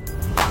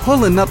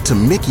Pulling up to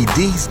Mickey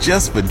D's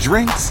just for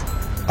drinks?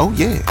 Oh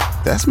yeah,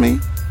 that's me.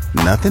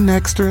 Nothing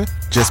extra,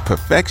 just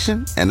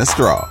perfection and a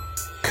straw.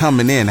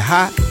 Coming in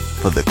hot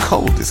for the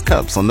coldest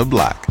cups on the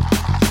block.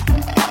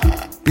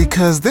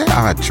 Because there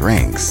are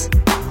drinks.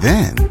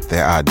 Then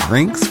there are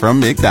drinks from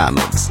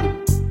McDonald's.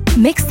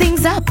 Mix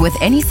things up with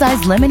any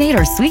size lemonade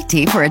or sweet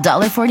tea for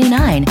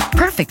 $1.49.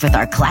 Perfect with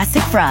our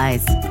classic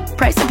fries.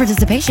 Price and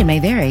participation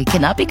may vary.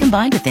 Cannot be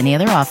combined with any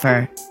other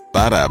offer.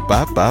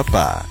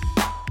 Ba-da-ba-ba-ba.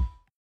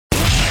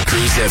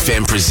 Cruise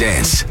FM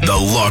presents The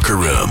Locker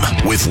Room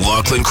with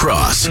Lachlan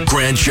Cross,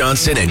 Grant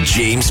Johnson, and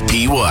James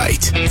P.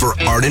 White. For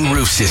Arden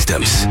Roof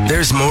Systems,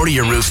 there's more to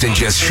your roof than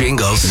just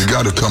shingles. You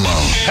gotta come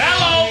on.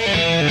 Hello!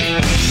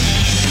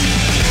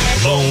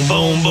 Boom,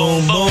 boom,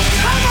 boom, boom.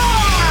 Come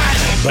on!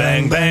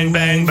 Bang, bang,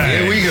 bang,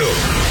 bang. Here we go.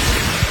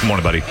 Good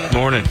morning, buddy.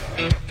 Morning.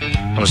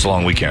 How was a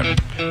long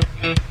weekend?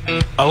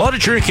 A lot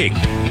of drinking.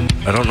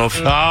 I don't know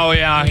if... Oh,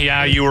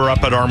 yeah. You were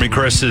up at Army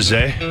Chris's,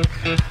 eh?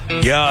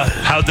 Yeah.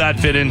 How'd that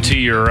fit into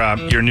your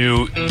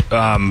new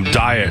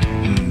diet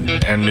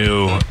and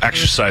new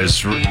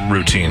exercise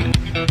routine?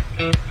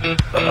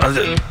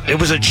 It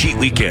was a cheat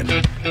weekend.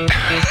 We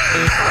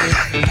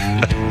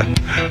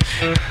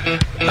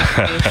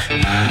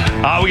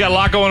got a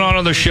lot going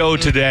on the show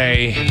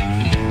today.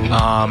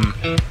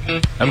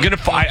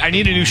 I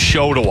need a new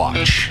show to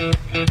watch.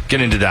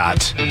 Get into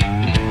that.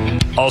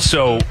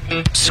 Also,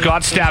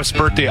 Scott Stapp's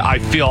birthday. I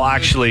feel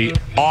actually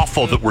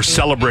awful that we're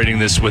celebrating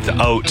this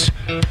without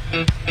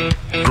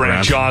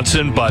Grant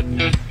Johnson, but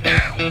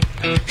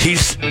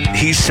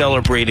he's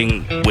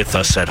celebrating with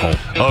us at home.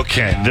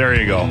 Okay, there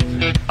you go.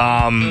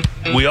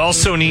 We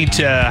also need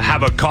to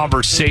have a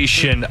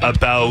conversation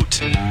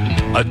about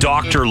a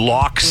Dr.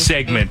 Locke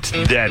segment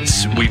that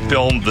we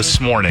filmed this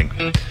morning.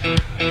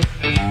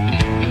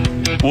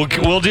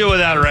 We'll deal with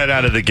that right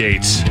out of the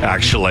gates,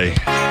 actually.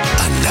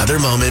 Another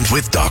moment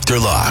with Dr.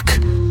 Locke.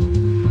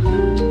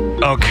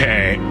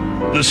 Okay,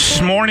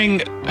 this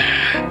morning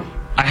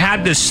I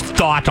had this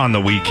thought on the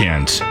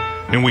weekend,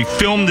 and we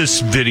filmed this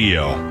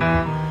video,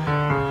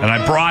 and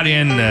I brought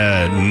in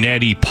the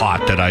neti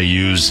pot that I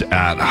use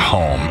at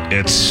home.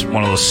 It's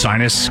one of those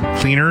sinus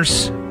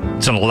cleaners.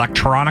 It's an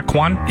electronic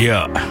one.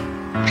 Yeah.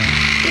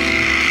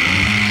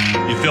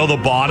 You fill the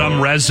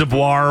bottom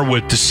reservoir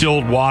with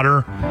distilled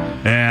water,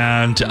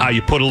 and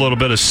you put a little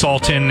bit of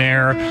salt in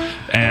there,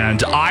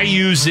 and I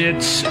use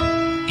it.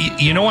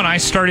 You know when I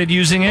started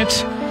using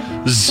it?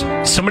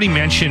 Somebody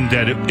mentioned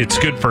that it's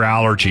good for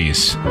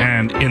allergies,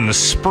 and in the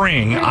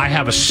spring I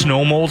have a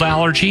snow mold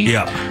allergy.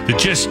 Yeah. That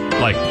just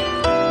like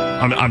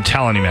I'm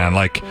telling you, man,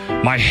 like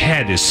my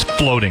head is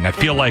floating. I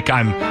feel like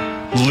I'm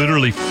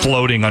literally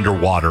floating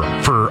underwater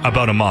for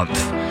about a month.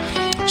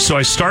 So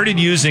I started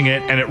using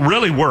it, and it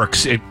really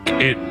works. You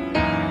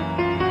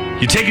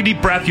take a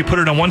deep breath, you put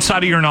it on one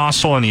side of your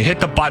nostril, and you hit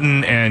the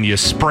button, and you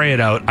spray it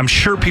out. I'm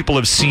sure people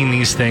have seen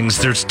these things.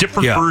 There's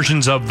different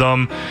versions of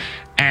them.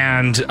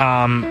 And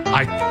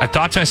I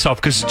thought to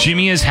myself, because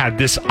Jimmy has had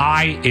this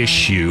eye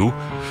issue,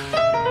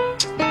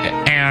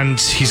 and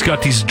he's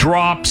got these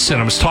drops,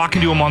 and I was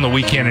talking to him on the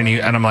weekend,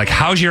 and I'm like,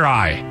 how's your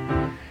eye?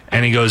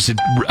 And he goes,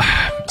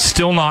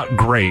 still not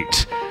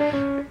great.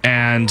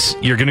 And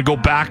you're going to go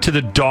back to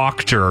the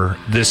doctor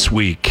this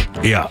week.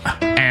 Yeah.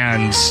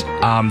 And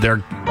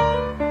they're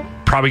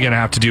probably going to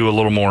have to do a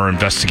little more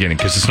investigating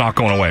because it's not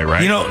going away,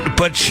 right? You know,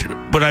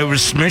 but I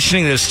was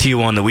mentioning this to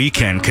you on the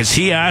weekend because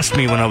he asked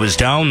me when I was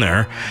down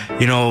there,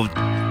 you know,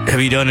 have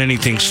you done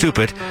anything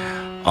stupid?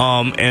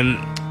 And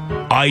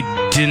I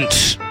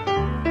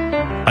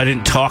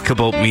didn't talk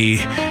about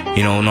me,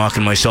 you know,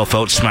 knocking myself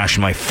out,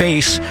 smashing my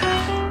face,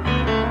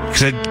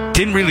 because I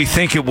didn't really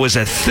think it was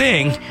a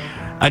thing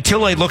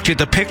until I looked at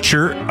the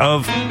picture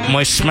of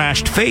my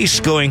smashed face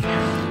going,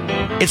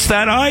 it's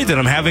that eye that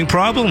I'm having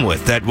problem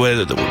with. That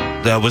was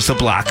the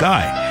black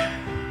eye.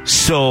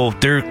 So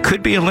there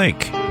could be a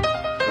link.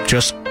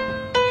 Just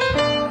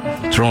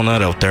throwing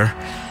that out there.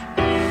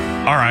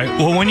 All right.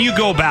 Well, when you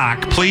go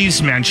back,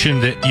 please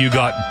mention that you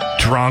got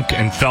drunk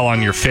and fell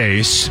on your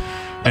face,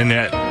 and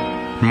that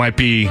might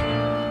be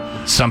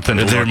something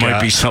to There look might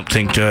at. be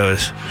something to...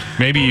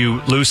 Maybe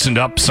you loosened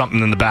up something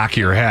in the back of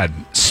your head.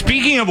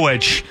 Speaking of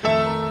which,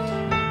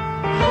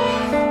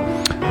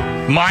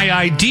 my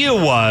idea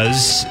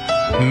was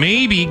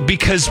maybe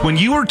because when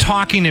you were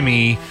talking to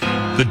me,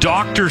 the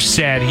doctor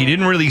said he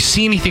didn't really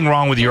see anything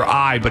wrong with your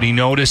eye, but he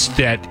noticed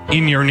that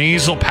in your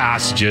nasal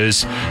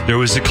passages, there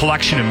was a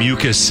collection of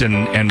mucus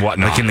and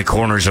whatnot. Like in the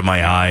corners of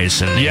my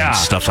eyes and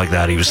stuff like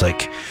that. He was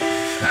like...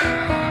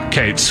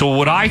 Okay, so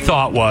what I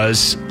thought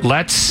was,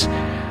 let's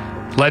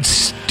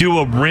do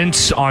a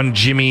rinse on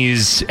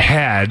Jimmy's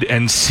head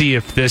and see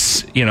if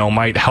this, you know,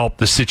 might help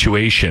the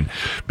situation.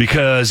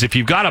 Because if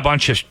you've got a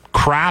bunch of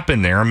crap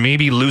in there,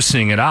 maybe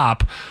loosening it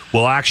up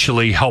will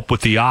actually help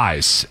with the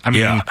eyes. I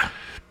mean,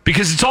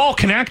 because it's all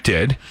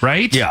connected,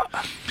 right? Yeah.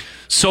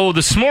 So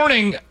this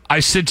morning,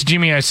 I said to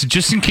Jimmy,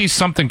 just in case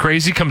something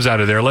crazy comes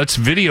out of there, let's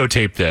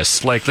videotape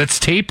this. Like, let's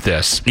tape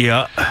this.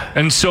 Yeah.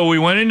 And so we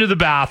went into the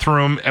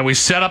bathroom and we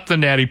set up the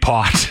neti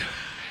pot.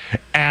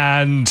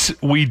 and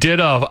we did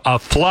a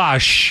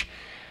flush,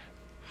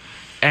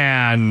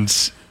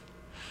 and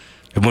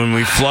when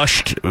we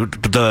flushed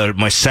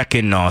my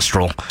second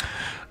nostril,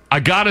 I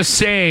gotta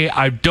say,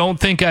 I don't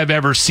think I've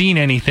ever seen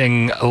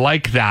anything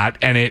like that,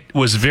 and it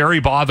was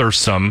very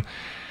bothersome.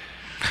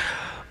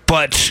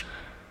 But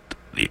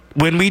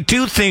when we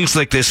do things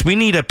like this, we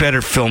need a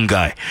better film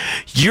guy.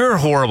 You're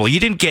horrible. You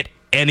didn't get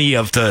any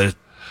of the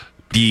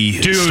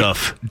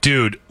stuff.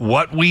 Dude,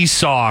 what we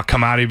saw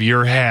come out of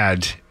your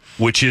head,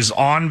 which is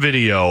on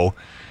video,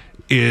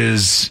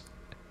 is,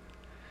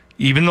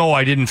 even though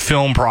I didn't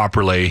film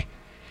properly,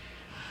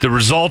 the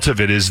result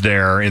of it is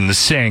there in the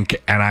sink,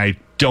 and I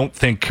don't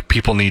think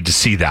people need to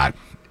see that.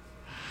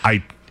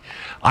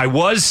 I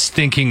was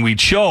thinking we'd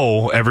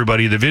show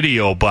everybody the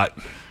video, but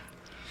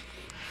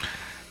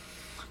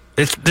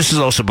this is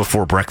also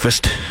before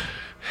breakfast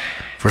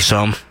for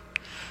some.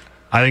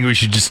 I think we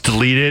should just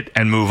delete it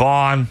and move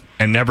on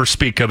and never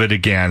speak of it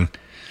again.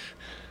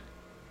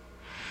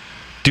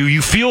 Do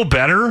you feel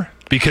better?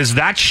 Because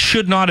that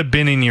should not have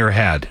been in your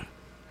head.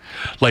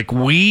 Like,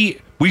 we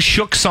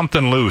shook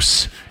something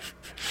loose.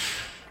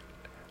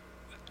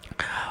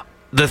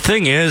 The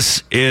thing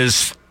is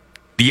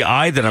the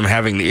eye that I'm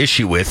having the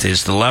issue with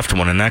is the left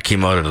one, and that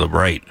came out of the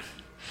right.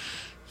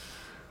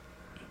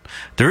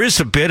 There is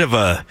a bit of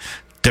a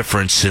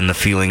difference in the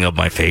feeling of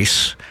my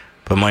face,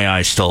 but my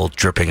eye's still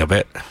dripping a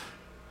bit.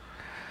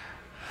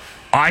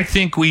 I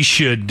think we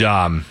should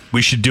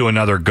do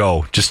another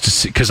go just to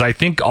see, because I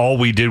think all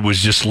we did was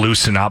just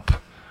loosen up.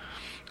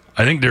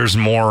 I think there's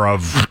more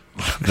of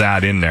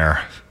that in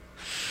there.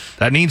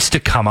 That needs to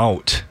come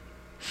out.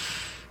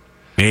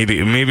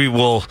 Maybe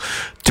we'll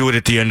do it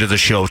at the end of the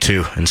show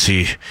too, and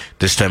see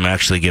this time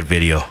actually get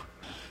video.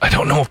 I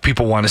don't know if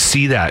people want to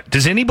see that.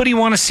 Does anybody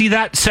want to see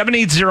that?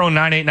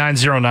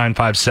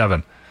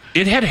 780-989-0957.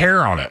 It had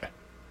hair on it.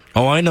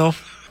 Oh, I know.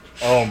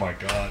 Oh, my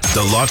God.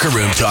 The Locker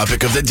Room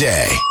topic of the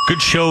day.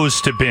 Good shows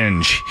to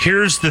binge.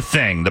 Here's the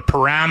thing. The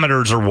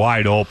parameters are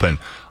wide open.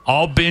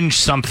 I'll binge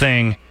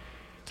something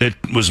that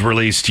was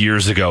released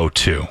years ago,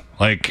 too.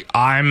 Like,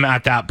 I'm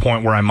at that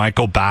point where I might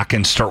go back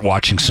and start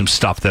watching some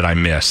stuff that I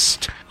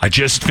missed. I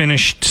just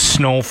finished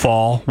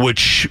Snowfall,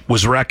 which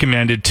was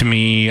recommended to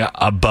me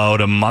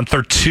about a month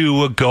or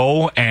two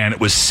ago, and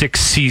it was 6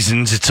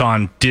 seasons. It's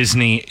on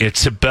Disney.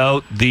 It's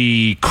about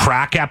the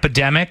crack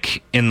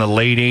epidemic in the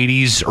late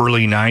 80s,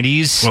 early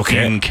 90s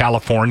in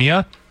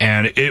California,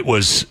 and it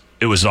was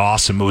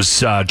awesome. It was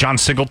John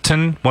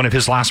Singleton, one of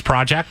his last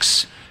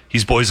projects.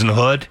 He's Boys in the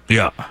Hood.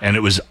 Yeah. And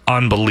it was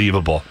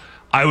unbelievable.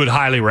 I would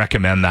highly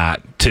recommend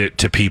that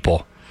to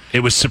people. It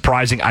was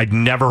surprising. I'd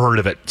never heard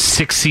of it.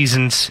 6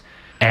 seasons,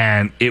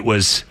 and it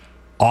was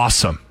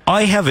awesome.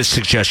 I have a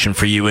suggestion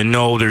for you, and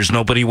no, there's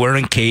nobody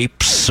wearing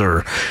capes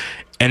or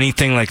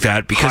anything like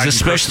that, because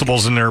especially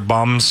crustables in their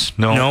bums.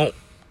 No,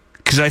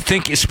 because I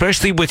think,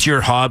 especially with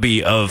your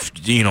hobby of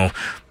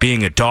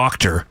being a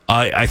doctor,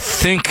 I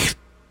think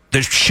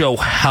the show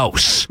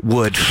House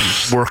would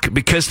work,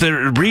 because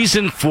the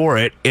reason for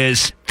it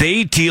is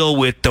they deal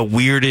with the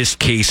weirdest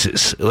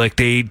cases. Like,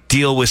 they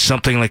deal with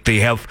something like they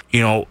have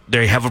a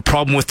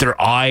problem with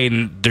their eye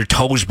and their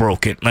toes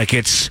broken. Like,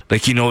 it's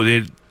like,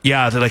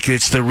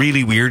 it's the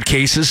really weird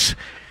cases.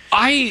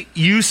 I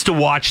used to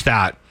watch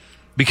that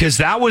because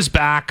that was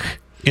back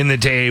in the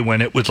day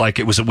when it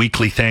was a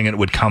weekly thing and it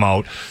would come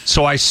out.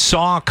 So I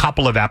saw a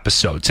couple of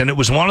episodes, and it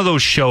was one of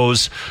those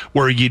shows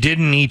where you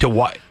didn't need to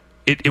watch.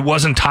 It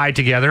wasn't tied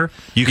together.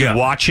 You could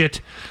watch it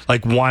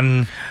like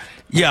one.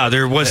 Yeah,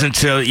 there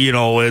wasn't,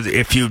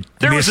 if you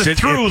there was a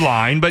through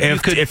line, but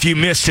if you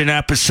missed an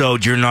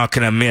episode, you're not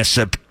going to miss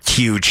a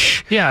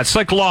huge. Yeah, it's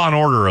like Law and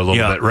Order a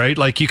little bit, right?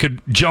 Like, you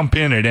could jump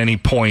in at any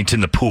point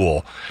in the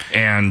pool,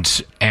 and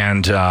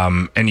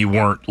you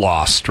weren't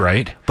lost,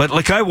 right? But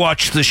like, I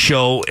watched the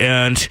show,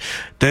 and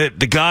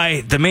the guy,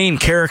 the main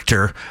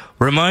character,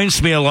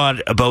 reminds me a lot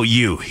about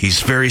you.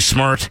 He's very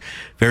smart,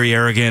 very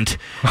arrogant.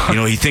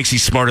 He thinks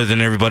he's smarter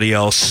than everybody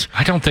else.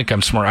 I don't think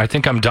I'm smart. I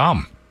think I'm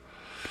dumb.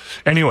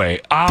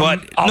 Anyway, I'll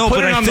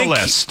put it on the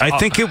list. I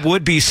think it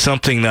would be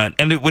something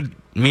and it would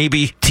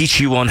maybe teach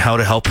you on how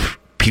to help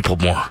people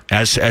more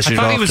as a doctor.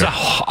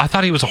 I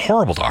thought he was a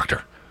horrible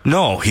doctor.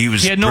 No, he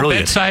had no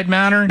brilliant. bedside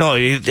manner. No,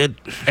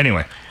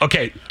 anyway,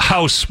 okay,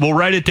 House. We'll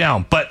write it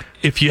down. But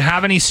if you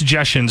have any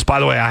suggestions, by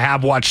the way, I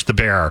have watched The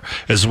Bear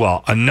as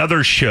well.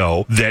 Another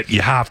show that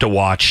you have to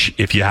watch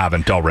if you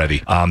haven't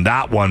already.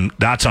 That one,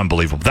 that's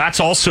unbelievable.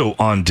 That's also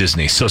on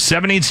Disney. So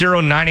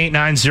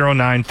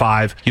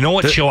 780-989-0955. You know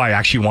what show I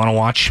actually want to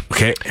watch?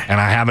 Okay,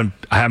 and I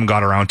haven't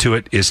got around to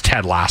it. Is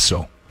Ted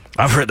Lasso.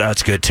 I've heard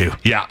that's good too.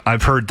 Yeah,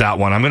 I've heard that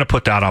one. I'm going to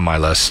put that on my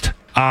list.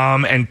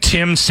 And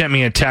Tim sent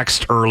me a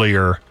text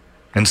earlier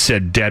and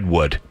said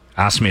Deadwood.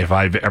 Asked me if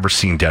I've ever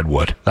seen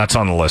Deadwood. That's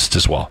on the list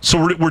as well.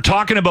 So we're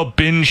talking about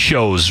binge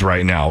shows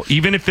right now,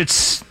 even if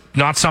it's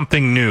not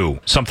something new,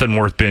 something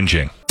worth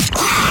binging.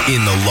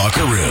 in the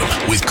locker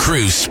room with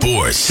Cruise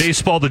Sports.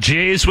 Baseball, the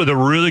Jays with a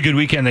really good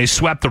weekend. They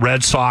swept the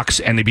Red Sox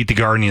and they beat the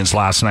Guardians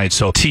last night.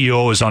 So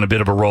TO is on a bit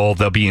of a roll.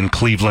 They'll be in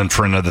Cleveland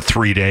for another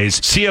 3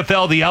 days.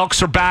 CFL, the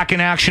Elks are back in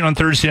action on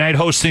Thursday night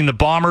hosting the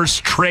Bombers.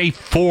 Trey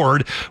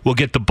Ford will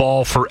get the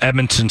ball for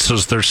Edmonton, so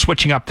they're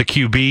switching up the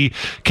QB.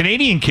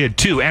 Canadian kid,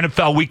 too.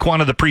 NFL Week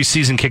 1 of the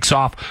preseason kicks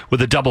off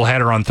with a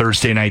doubleheader on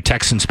Thursday night.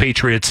 Texans,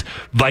 Patriots,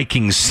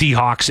 Vikings,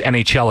 Seahawks,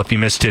 NHL, if you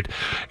missed it.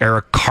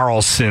 Eric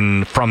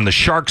Carlson from the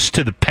Sharks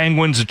to the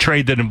Penguins, a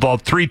trade that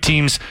involved 3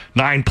 teams,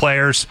 9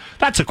 players.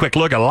 That's a quick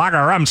look at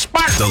Locker Room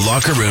Sports. The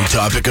locker room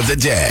topic of the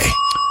day.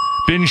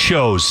 Binge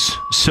shows.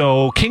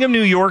 So King of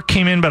New York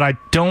came in, but I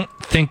don't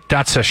think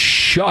that's a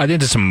show. I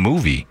think it's a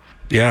movie.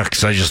 Yeah,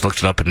 because I just looked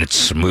it up and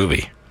it's a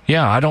movie.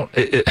 Yeah, I don't...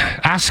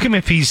 ask him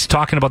if he's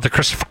talking about the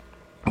Christopher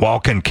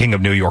Walken King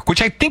of New York,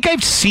 which I think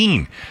I've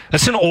seen.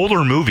 That's an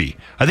older movie.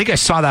 I think I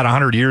saw that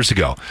 100 years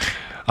ago.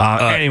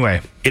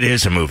 Anyway. It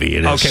is a movie.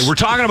 It is. Okay, we're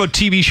talking about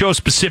TV shows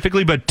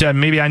specifically, but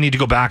maybe I need to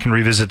go back and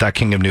revisit that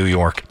King of New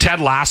York.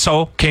 Ted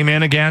Lasso came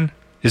in again.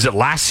 Is it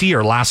Lassie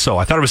or Lasso?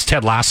 I thought it was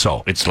Ted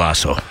Lasso. It's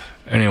Lasso.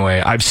 Anyway,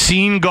 I've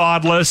seen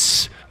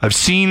Godless. I've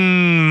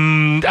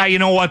seen, you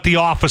know what? The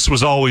Office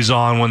was always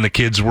on when the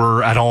kids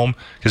were at home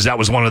because that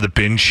was one of the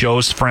binge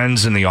shows,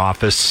 Friends in the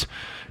Office.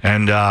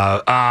 And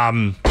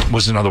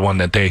was another one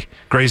that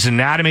Grey's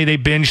Anatomy, they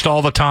binged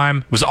all the time.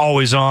 It was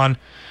always on.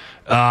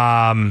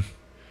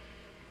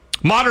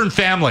 Modern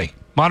Family.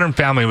 Modern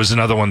Family was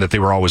another one that they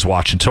were always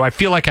watching. So I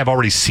feel like I've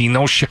already seen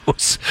those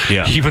shows,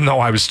 even though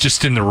I was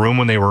just in the room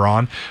when they were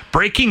on.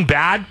 Breaking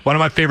Bad, one of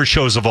my favorite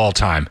shows of all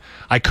time.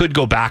 I could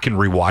go back and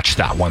rewatch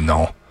that one,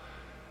 though.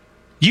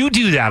 You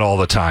do that all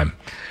the time.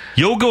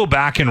 You'll go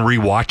back and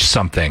rewatch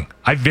something.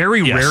 I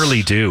very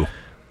rarely do.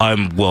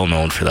 I'm well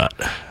known for that.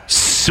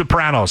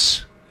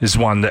 Sopranos is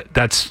one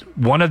that's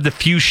one of the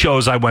few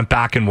shows I went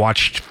back and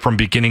watched from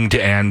beginning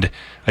to end.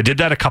 I did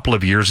that a couple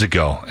of years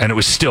ago, and it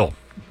was still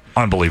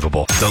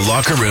unbelievable. The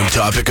locker room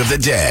topic of the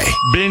day.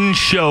 Binge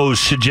shows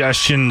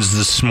suggestions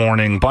this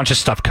morning. Bunch of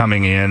stuff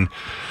coming in.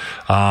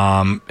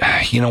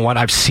 You know what?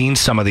 I've seen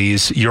some of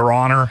these. Your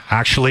Honor,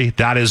 actually,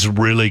 that is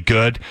really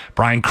good.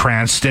 Bryan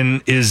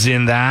Cranston is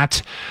in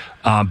that.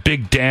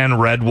 Big Dan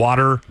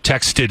Redwater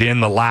texted in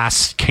The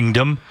Last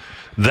Kingdom.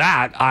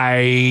 That,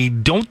 I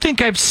don't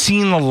think I've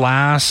seen the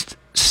last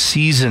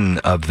season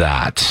of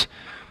that.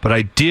 But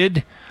I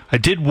did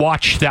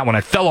watch that one.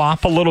 I fell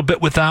off a little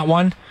bit with that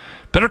one.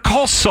 Better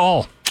Call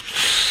Saul.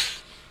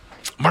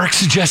 Mark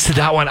suggested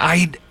that one.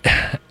 I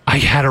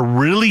had a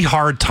really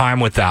hard time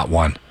with that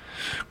one.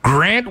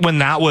 Grant, when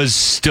that was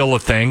still a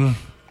thing,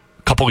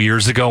 a couple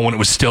years ago when it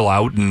was still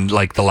out and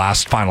like the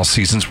last final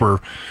seasons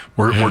were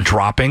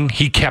dropping,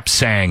 he kept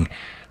saying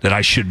that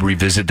I should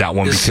revisit that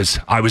one because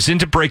I was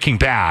into Breaking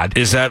Bad.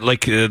 Is that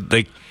like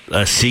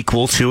a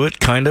sequel to it,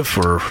 kind of?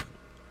 Or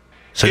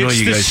so I know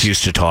you guys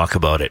used to talk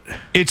about it.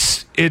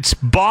 It's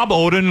Bob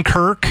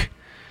Odenkirk.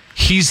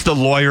 He's the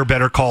lawyer,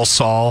 Better Call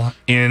Saul,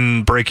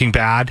 in Breaking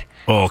Bad.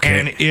 Oh, okay.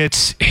 And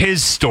it's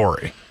his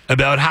story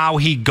about how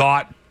he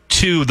got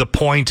to the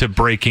point of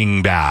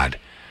Breaking Bad.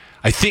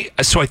 I think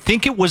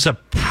it was a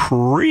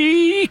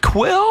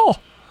prequel.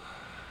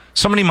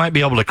 Somebody might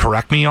be able to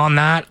correct me on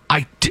that.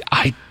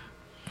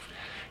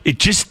 It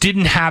just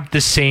didn't have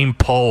the same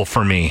pull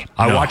for me.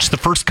 I watched the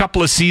first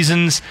couple of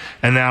seasons,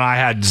 and then I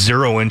had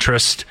zero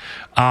interest.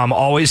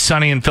 Always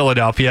Sunny in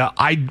Philadelphia.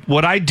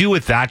 What I do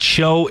with that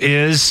show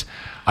is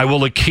I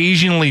will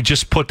occasionally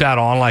just put that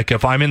on. Like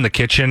if I'm in the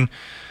kitchen,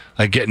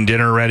 like getting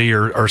dinner ready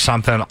or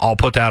something, I'll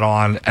put that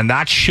on. And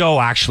that show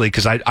actually,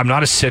 because I'm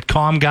not a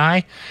sitcom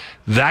guy,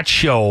 that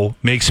show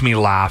makes me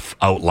laugh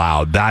out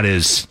loud.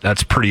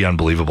 That's pretty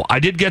unbelievable. I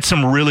did get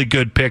some really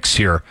good picks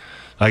here.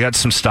 I got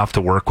some stuff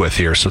to work with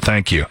here, so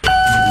thank you. 3, 2.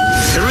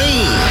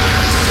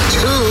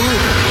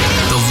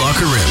 The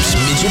locker room's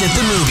midget at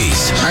the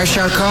movies. I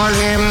shall call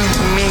him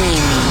Mini.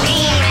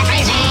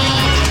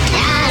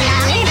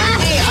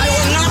 I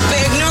will not be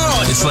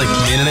ignored. It's like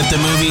Minute at the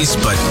Movies,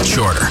 but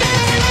shorter.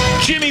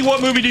 Jimmy, what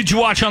movie did you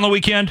watch on the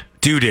weekend?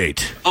 Due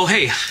Date. Oh,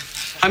 hey,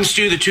 I'm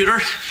Stu the tutor.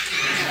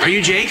 Are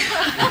you Jake?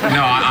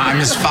 No, I'm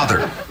his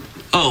father.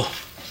 Oh,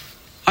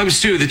 I'm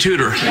Stu the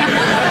tutor.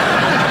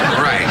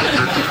 Right.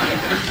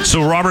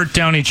 So Robert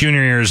Downey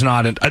Jr. is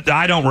not...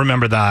 I don't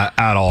remember that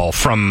at all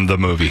from the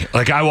movie.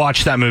 Like, I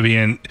watched that movie,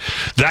 and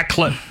that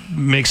clip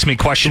makes me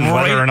question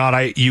whether or not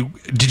Did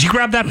you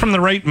grab that from the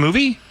right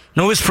movie?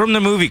 No, it was from the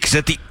movie, because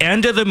at the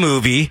end of the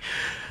movie,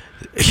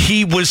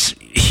 he was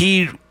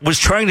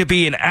trying to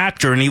be an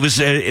actor, and he was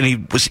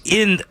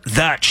in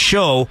that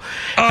show,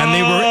 and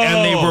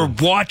they were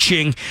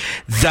watching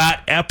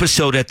that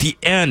episode at the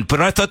end.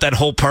 But I thought that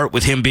whole part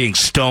with him being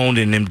stoned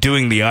and him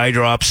doing the eye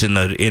drops in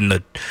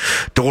the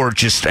door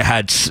just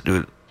had.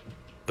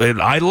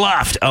 I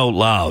laughed out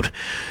loud.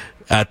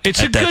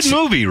 It's a good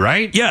movie,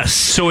 right? Yes.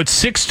 So it's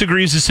 6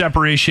 Degrees of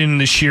Separation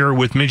this year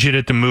with Midget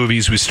at the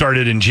Movies. We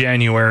started in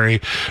January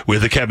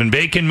with the Kevin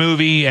Bacon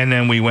movie, and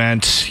then we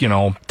went,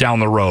 down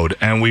the road.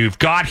 And we've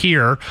got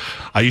here,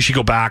 I usually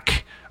go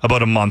back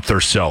about a month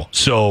or so.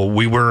 So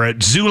we were at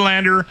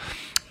Zoolander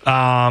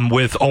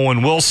with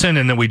Owen Wilson,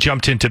 and then we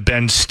jumped into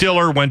Ben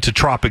Stiller, went to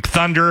Tropic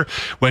Thunder,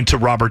 went to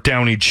Robert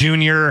Downey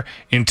Jr.,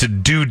 into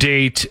Due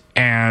Date,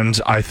 and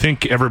I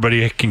think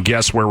everybody can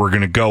guess where we're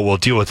going to go. We'll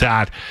deal with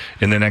that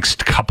in the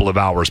next couple of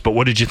hours. But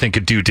what did you think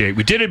of Due Date?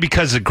 We did it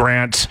because of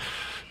Grant's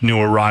new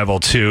arrival,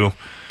 too.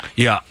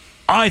 Yeah.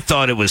 I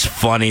thought it was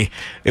funny.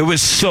 It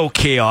was so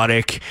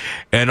chaotic,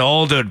 and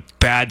all the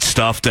bad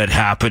stuff that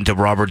happened to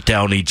Robert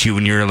Downey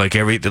Jr.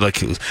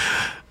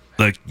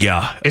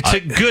 It's a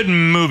good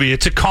movie.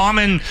 It's a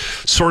common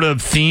sort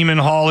of theme in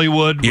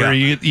Hollywood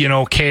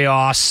where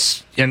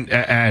chaos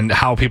and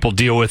how people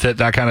deal with it,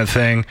 that kind of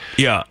thing.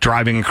 Yeah,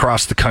 driving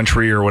across the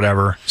country or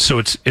whatever. So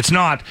it's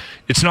not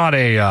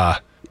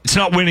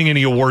winning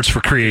any awards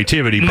for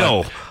creativity.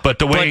 But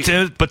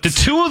the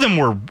two of them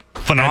were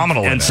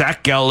phenomenal. And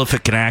Zach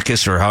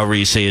Galifianakis, or however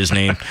you say his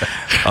name,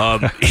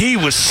 he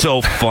was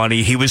so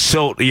funny. He was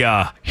so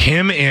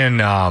him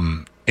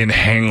in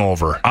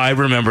Hangover. I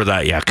remember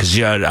that, because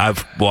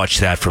I've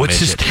watched that for. What's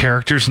his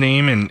character's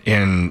name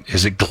in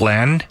is it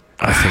Glenn?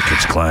 I think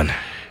it's Glenn.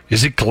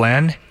 Is it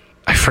Glenn?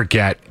 I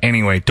forget.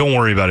 Anyway, don't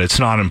worry about it. It's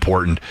not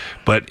important.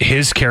 But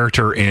his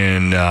character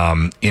in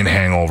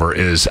Hangover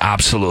is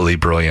absolutely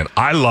brilliant.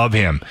 I love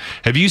him.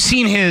 Have you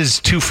seen his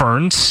Two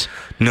Ferns?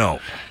 No.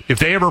 If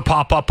they ever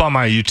pop up on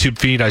my YouTube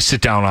feed, I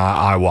sit down and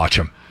I watch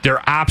them.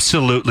 They're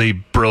absolutely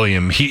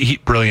brilliant.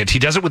 Brilliant. He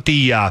does it with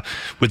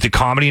the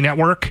Comedy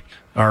Network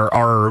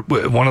or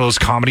one of those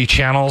comedy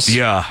channels.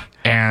 Yeah.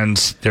 And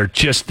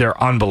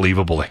they're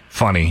unbelievably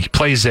funny. He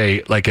plays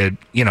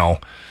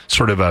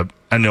sort of a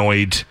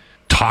annoyed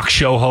talk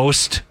show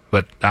host,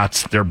 but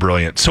they're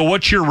brilliant. So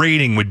what's your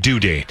rating with Due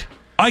Date?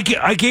 I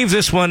gave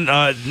this one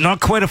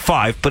not quite a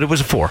 5, but it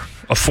was a 4.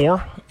 A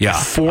 4? Yeah.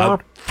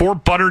 4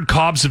 buttered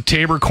cobs of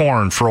Tabor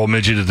corn for old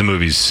midget at the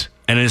movies.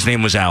 And his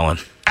name was Alan.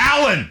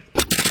 Alan!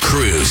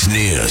 Cruise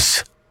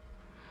News.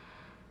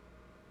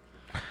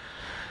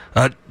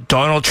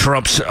 Donald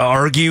Trump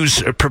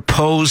argues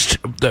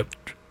proposed the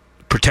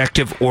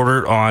protective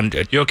order on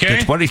you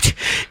okay?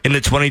 in the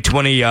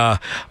 2020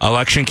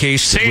 election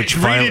case.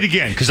 Read it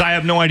again, because I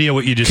have no idea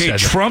what you just said.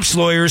 Trump's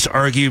lawyers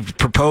argue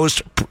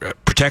proposed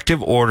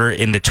protective order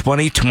in the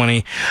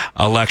 2020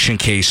 election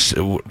case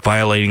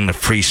violating the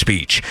free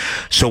speech.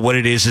 So what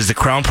it is the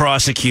Crown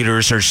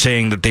prosecutors are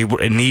saying that they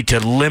need to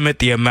limit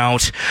the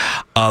amount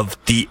of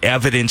the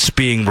evidence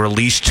being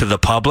released to the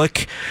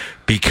public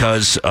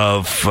because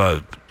of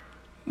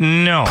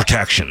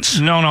protections.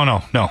 No.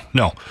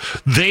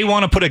 They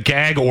want to put a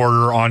gag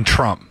order on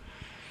Trump.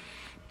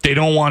 They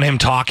don't want him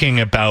talking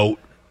about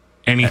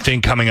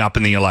anything coming up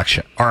in the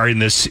election or in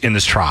this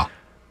trial,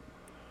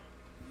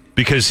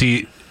 because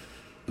he's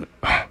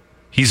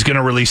going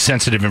to release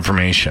sensitive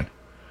information.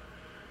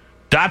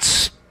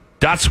 That's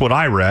what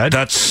I read.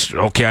 That's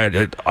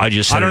okay.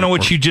 I don't know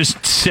what you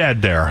just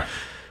said there.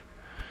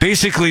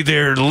 Basically,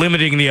 they're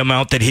limiting the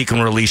amount that he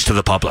can release to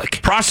the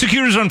public.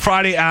 Prosecutors on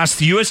Friday asked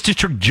the U.S.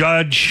 District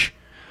Judge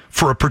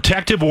for a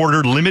protective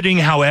order limiting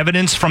how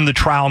evidence from the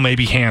trial may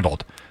be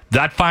handled.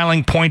 That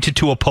filing pointed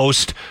to a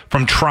post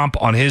from Trump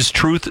on his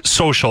Truth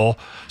Social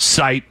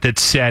site that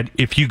said,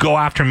 "If you go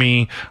after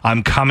me,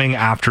 I'm coming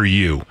after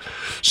you."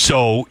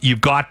 So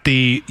you've got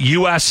the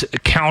U.S.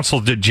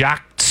 counsel to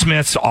Jack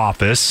Smith's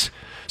office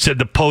said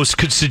the post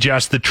could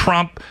suggest that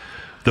Trump,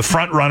 the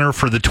front runner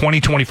for the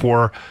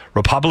 2024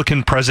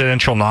 Republican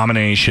presidential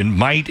nomination,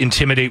 might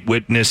intimidate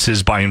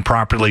witnesses by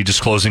improperly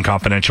disclosing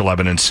confidential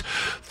evidence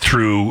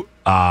through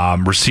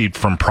received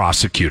from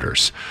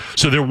prosecutors.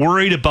 So they're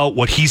worried about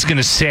what he's going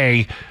to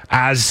say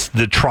as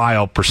the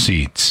trial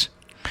proceeds.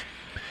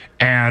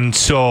 And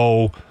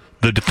so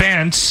the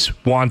defense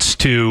wants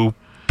to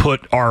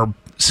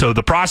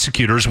the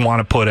prosecutors want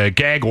to put a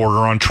gag order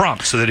on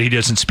Trump so that he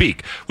doesn't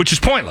speak, which is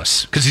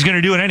pointless because he's going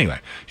to do it anyway.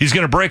 He's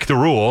going to break the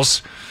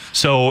rules.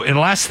 So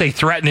unless they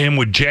threaten him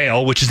with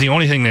jail, which is the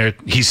only thing that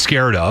he's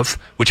scared of,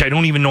 which I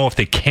don't even know if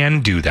they can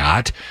do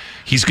that,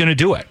 he's going to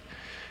do it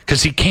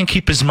because he can't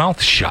keep his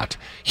mouth shut.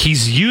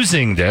 He's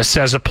using this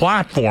as a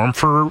platform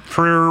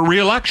for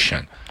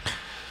re-election.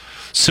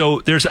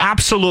 So there's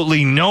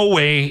absolutely no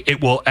way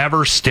it will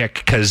ever stick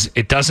because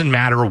it doesn't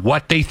matter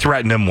what they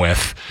threaten him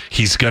with.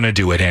 He's going to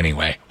do it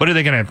anyway. What are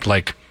they going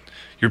to,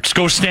 just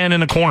go stand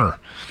in a corner?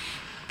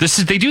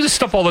 They do this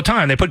stuff all the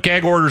time. They put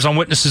gag orders on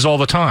witnesses all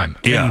the time.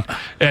 Yeah.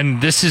 And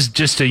this is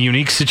just a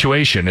unique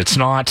situation. It's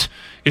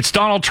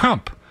Donald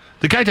Trump.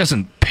 The guy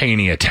doesn't pay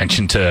any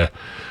attention to,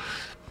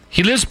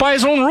 he lives by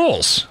his own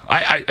rules.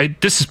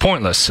 This is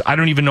pointless. I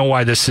don't even know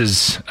why this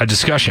is a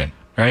discussion,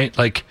 right?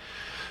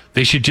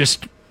 They should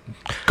just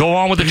go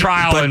on with the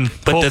trial and hope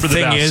for the best. But the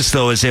thing is,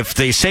 though, is if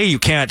they say you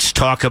can't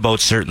talk about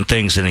certain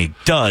things and he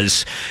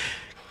does,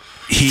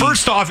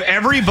 First off,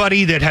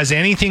 everybody that has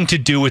anything to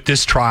do with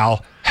this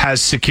trial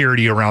has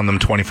security around them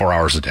 24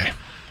 hours a day.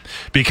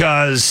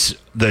 Because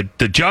the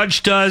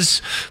judge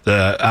does,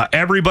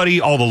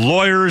 everybody, all the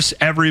lawyers,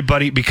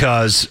 everybody,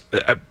 because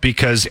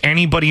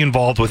anybody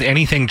involved with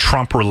anything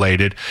Trump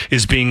related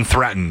is being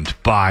threatened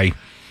by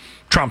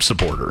Trump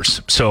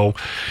supporters. So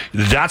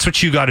that's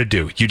what you got to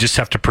do. You just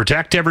have to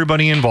protect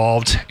everybody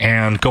involved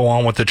and go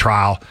on with the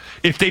trial.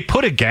 If they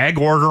put a gag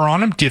order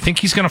on him, do you think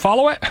he's going to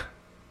follow it?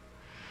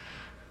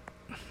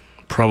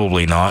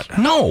 Probably not.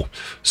 No.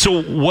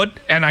 So what?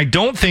 And I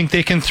don't think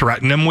they can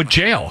threaten him with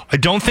jail. I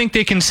don't think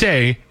they can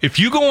say, if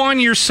you go on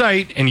your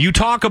site and you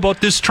talk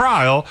about this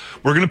trial,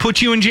 we're going to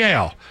put you in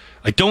jail.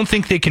 I don't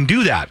think they can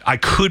do that. I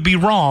could be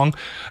wrong.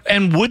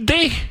 And would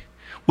they?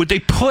 Would they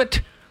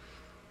put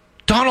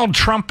Donald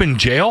Trump in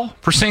jail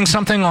for saying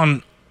something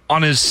on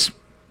his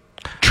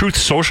Truth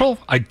Social?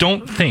 I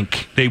don't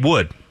think they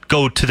would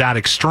go to that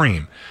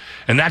extreme.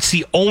 And that's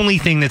the only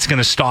thing that's going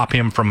to stop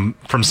him from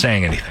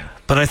saying anything.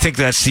 But I think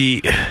that's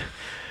the...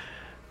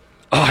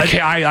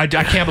 I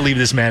can't believe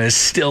this man is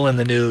still in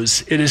the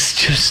news. It is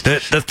just...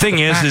 The thing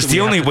is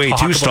the only way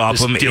to stop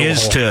him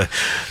is to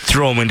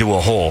throw him into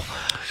a hole.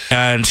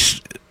 And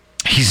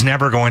he's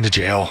never going to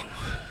jail.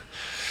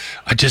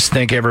 I just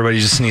think everybody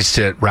just needs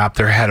to wrap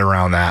their head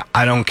around that.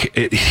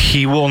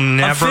 He will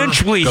never...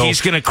 Eventually,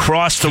 he's going to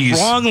cross the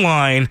wrong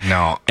line.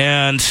 No.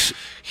 And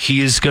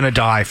he is going to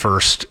die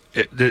first.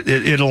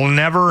 It'll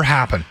never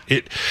happen.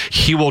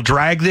 He will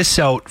drag this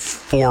out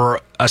for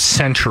a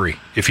century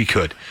if he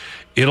could.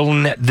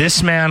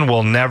 This man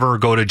will never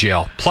go to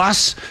jail.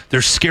 Plus,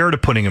 they're scared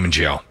of putting him in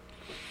jail.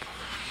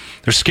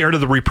 They're scared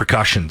of the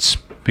repercussions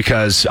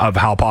because of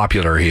how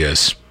popular he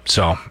is.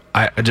 So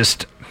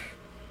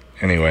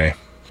anyway,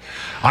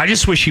 I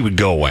just wish he would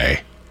go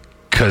away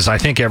because I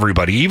think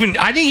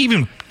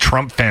even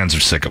Trump fans are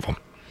sick of him.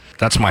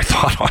 That's my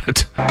thought on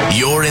it.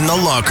 You're in the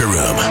locker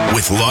room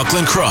with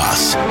Lachlan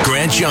Cross,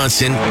 Grant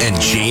Johnson,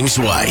 and James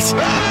White.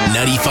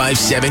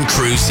 95.7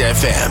 Cruise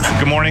FM.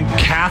 Good morning,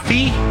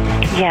 Kathy.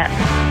 Yeah.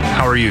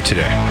 How are you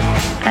today?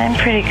 I'm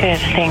pretty good,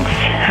 thanks.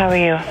 How are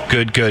you?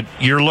 Good.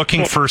 You're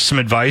looking for some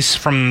advice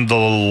from the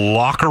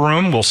locker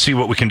room. We'll see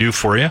what we can do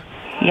for you.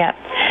 Yep.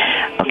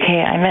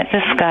 Okay, I met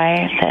this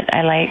guy that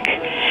I like,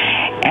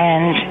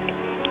 and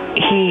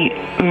he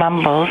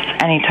mumbles,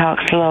 and he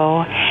talks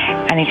low,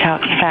 and he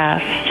talks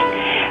fast.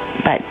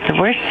 But the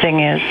worst thing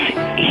is,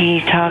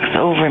 he talks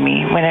over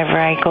me. Whenever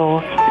I go,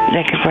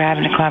 like if we're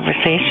having a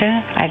conversation,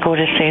 I go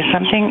to say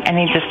something, and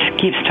he just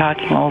keeps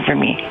talking over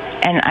me.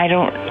 And I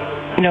don't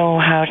know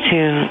how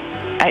to...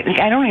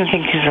 I don't even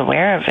think he's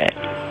aware of it.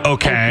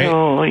 Okay.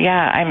 So,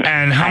 yeah.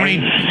 And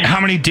how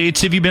many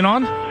dates have you been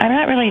on? I'm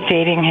not really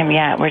dating him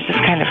yet. We're just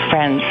kind of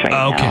friends right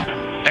now. Okay.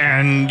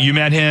 And you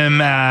met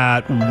him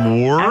at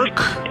work?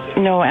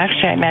 No,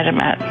 actually, I met him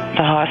at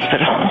the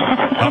hospital.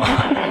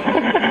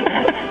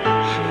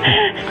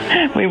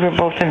 We were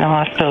both in the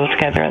hospital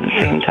together at the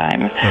same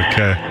time.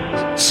 Okay.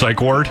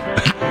 Psych ward?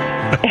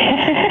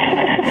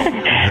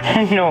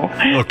 No,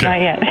 okay.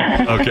 Not yet.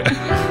 Okay.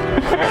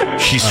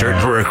 She's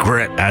starting to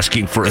regret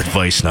asking for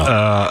advice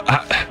now.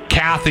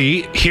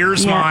 Kathy,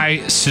 here's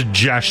my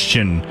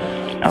suggestion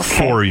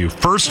for you.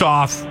 First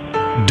off,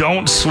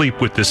 don't sleep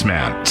with this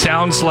man.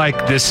 Sounds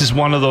like this is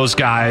one of those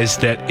guys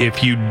that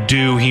if you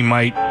do, you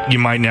might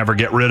never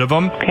get rid of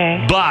him.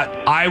 Okay. But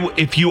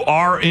if you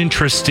are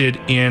interested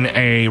in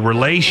a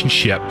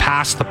relationship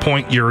past the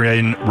point you're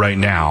in right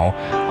now,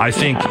 I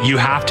think you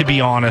have to be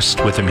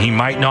honest with him. He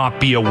might not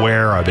be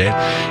aware of it.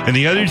 And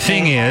the other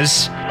thing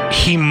is,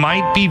 he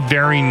might be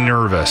very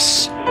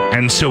nervous.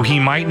 And so he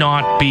might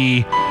not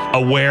be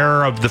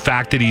aware of the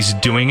fact that he's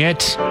doing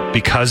it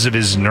because of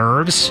his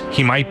nerves.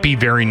 He might be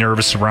very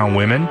nervous around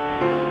women.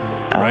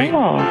 Right?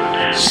 Oh,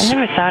 I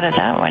never thought of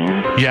that one.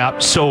 Yeah.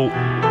 So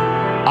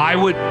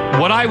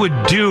what I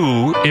would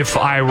do if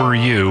I were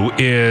you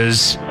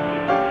is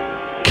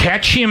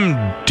catch him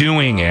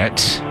doing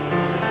it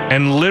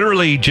and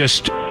literally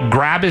just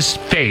grab his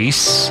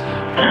face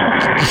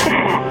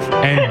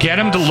and get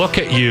him to look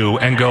at you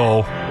and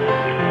go,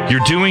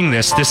 "You're doing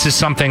this. This is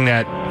something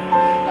that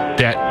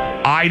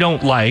I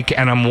don't like,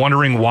 and I'm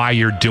wondering why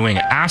you're doing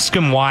it." Ask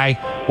him why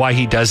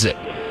he does it.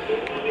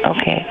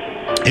 Okay.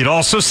 It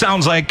also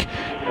sounds like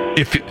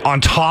if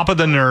on top of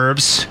the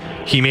nerves,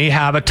 he may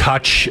have a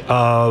touch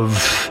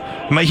of...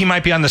 He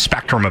might be on the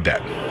spectrum a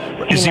bit.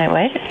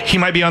 He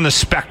might be on the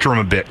spectrum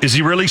a bit. Is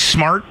he really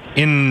smart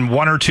in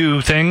one or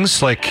two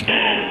things? Like...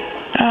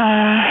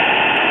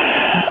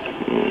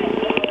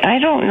 I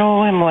don't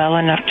know him well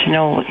enough to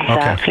know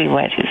exactly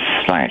what he's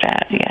smart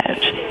at yet.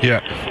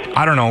 Yeah.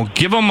 I don't know.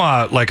 Give him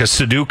a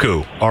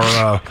Sudoku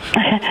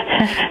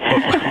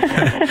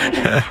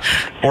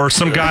or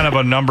some kind of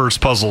a numbers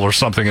puzzle or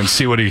something and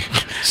see. Give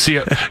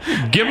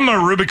him a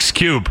Rubik's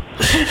Cube.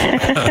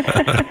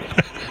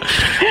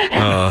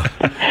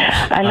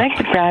 I like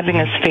the grabbing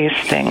his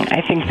face thing.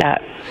 I think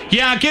that...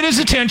 Yeah, get his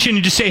attention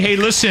and just say, "Hey,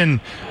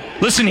 listen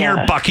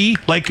here, Bucky.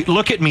 Like,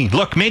 look at me.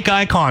 Look, make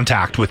eye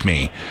contact with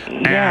me."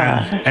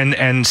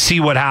 And see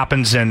what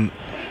happens, and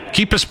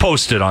keep us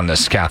posted on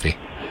this, Kathy.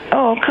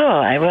 Oh, cool.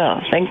 I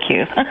will. Thank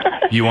you.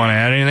 You want to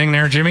add anything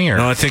there, Jimmy? Or?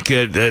 No, I think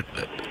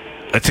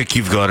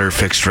you've got her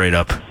fixed right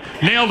up.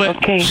 Nailed it.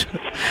 Okay.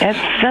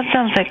 That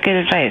sounds like good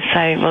advice.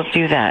 I will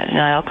do that, and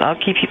I'll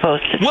keep you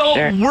posted. Well,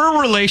 sure.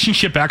 We're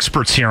relationship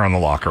experts here on the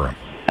locker room.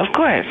 Of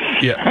course.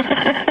 Yeah.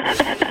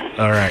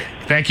 All right.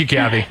 Thank you,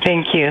 Kathy.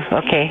 Thank you.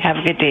 Okay, have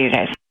a good day, you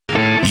guys.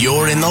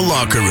 You're in the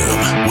locker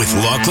room with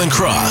Lachlan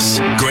Cross,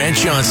 Grant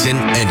Johnson,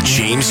 and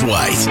James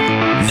White.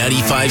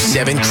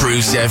 95.7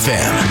 Cruise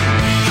FM.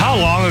 How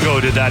long ago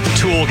did that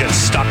tool get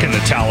stuck in the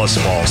talus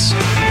balls?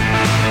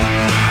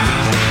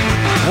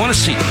 I want to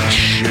see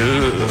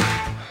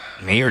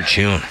May or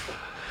June.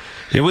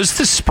 It was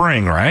the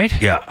spring, right?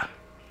 Yeah.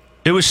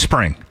 It was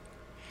spring.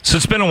 So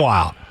it's been a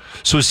while.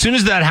 So as soon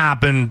as that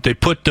happened, they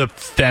put the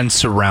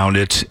fence around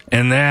it.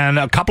 And then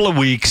a couple of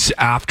weeks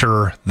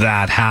after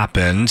that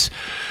happened,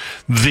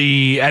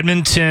 the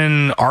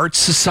Edmonton Art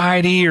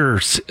Society or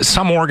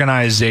some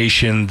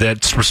organization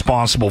that's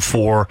responsible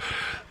for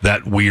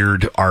that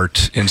weird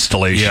art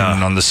installation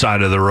on the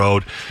side of the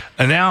road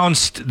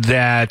announced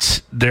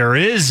that there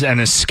is an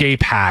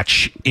escape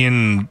hatch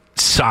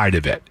inside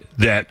of it,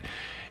 that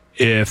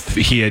if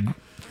he had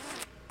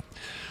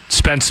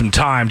spent some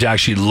time to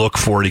actually look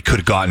for it, he could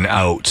have gotten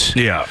out.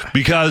 Yeah.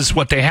 Because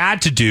what they had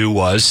to do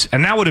was,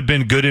 and that would have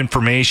been good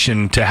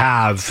information to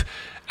have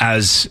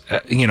as,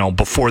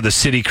 before the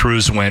city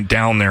crews went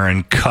down there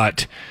and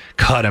cut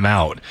him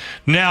out.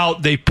 Now,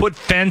 they put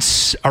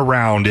fence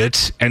around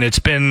it, and it's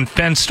been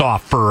fenced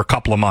off for a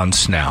couple of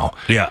months now.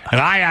 Yeah.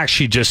 And I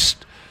actually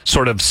just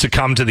sort of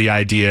succumbed to the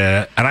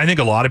idea, and I think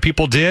a lot of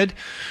people did,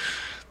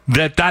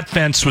 that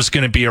fence was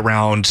going to be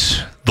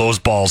around those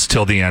balls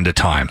till the end of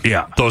time.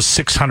 Yeah. Those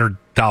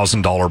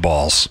 $600,000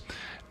 balls.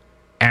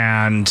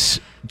 And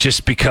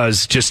just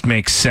because just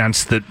makes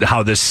sense that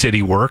how this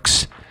city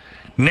works.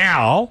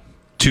 Now,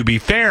 to be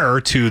fair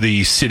to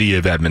the city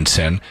of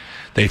Edmonton,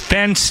 they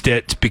fenced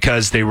it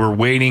because they were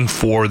waiting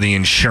for the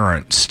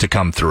insurance to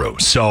come through.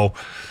 So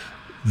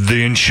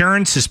the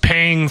insurance is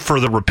paying for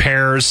the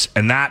repairs,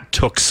 and that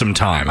took some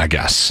time, I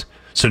guess.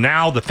 So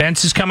now the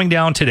fence is coming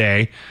down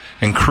today,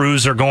 and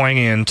crews are going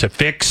in to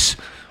fix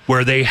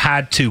where they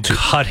had to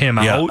cut him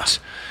out.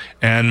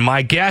 And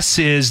my guess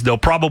is they'll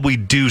probably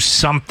do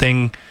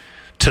something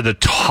to the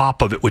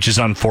top of it, which is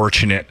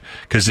unfortunate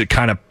because it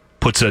kind of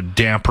puts a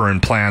damper in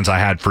plans I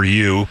had for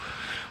you.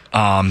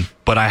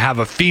 But I have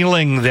a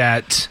feeling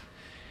that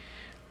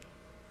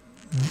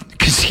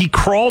because he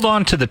crawled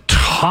onto the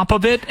top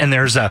of it, and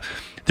there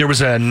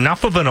was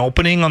enough of an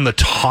opening on the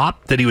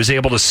top that he was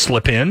able to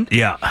slip in.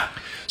 Yeah.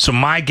 So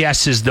my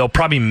guess is they'll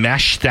probably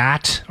mesh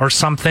that or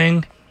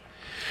something.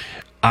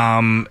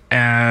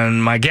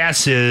 And my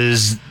guess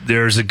is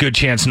there's a good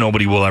chance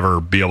nobody will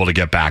ever be able to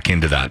get back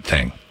into that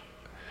thing.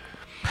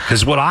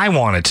 Because what I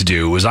wanted to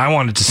do was I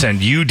wanted to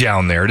send you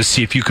down there to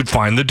see if you could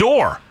find the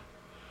door.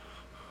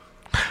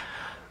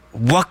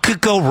 What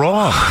could go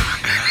wrong?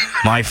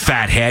 My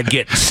fat head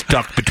getting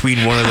stuck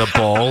between one of the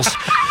balls.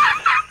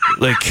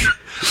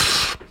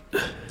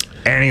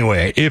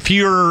 Anyway, if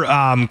you're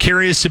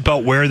curious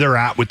about where they're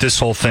at with this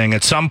whole thing,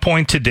 at some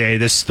point today,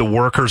 the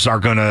workers are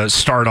going to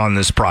start on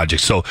this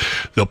project. So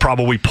they'll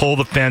probably pull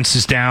the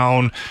fences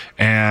down,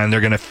 and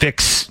they're going to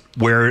fix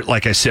where,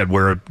 like I said,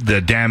 where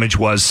the damage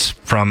was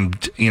from,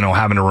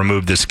 having to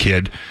remove this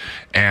kid.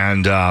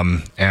 And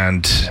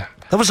that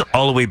was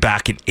all the way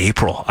back in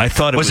April. I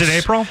thought it was. Was it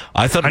April?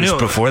 I thought it was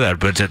before that,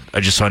 but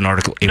I just saw an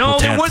article April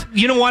 10th.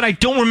 You know what? I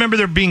don't remember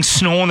there being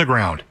snow on the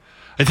ground.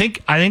 I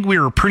think we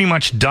were pretty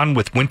much done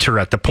with winter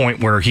at the point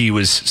where he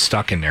was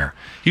stuck in there.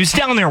 He was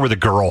down there with a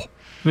girl.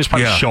 He was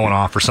probably showing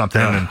off or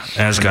something.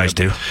 As guys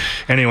do.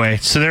 Anyway,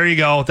 so there you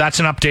go.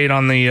 That's an update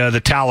on the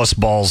talus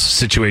balls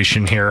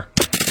situation here.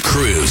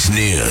 Cruise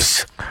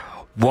News.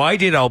 Why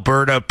did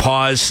Alberta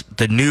pause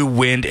the new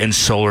wind and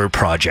solar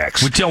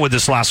projects? We dealt with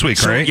this last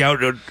week, right?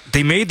 Yeah,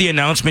 they made the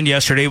announcement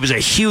yesterday. It was a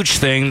huge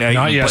thing.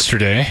 Not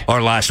yesterday.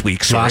 Or last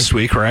week, sorry. Last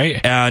week, right.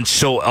 And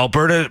so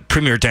Alberta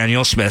Premier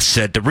Danielle Smith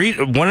said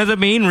one of the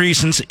main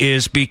reasons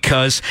is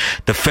because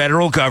the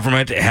federal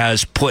government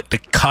has put the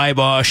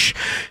kibosh,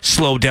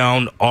 slow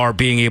down our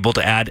being able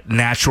to add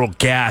natural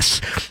gas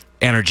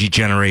energy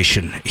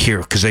generation here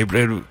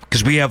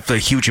because we have a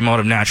huge amount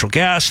of natural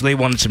gas. They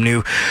wanted some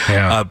new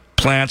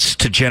plants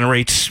to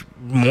generate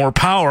more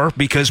power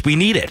because we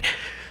need it.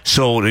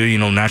 So,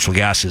 natural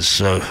gas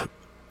is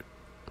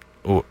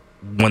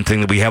one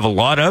thing that we have a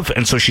lot of.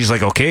 And so she's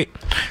like, okay,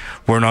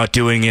 we're not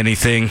doing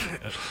anything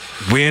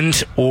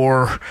wind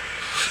or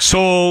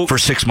so for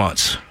 6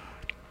 months.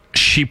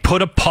 She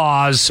put a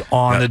pause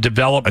on the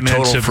development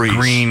of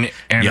green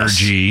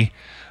energy.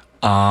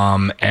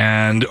 Yes.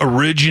 And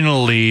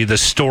originally the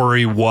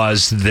story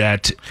was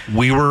that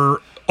we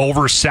were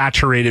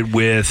oversaturated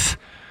with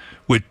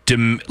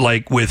didn't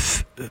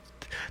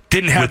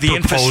have the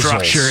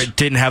infrastructure. It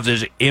didn't have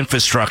the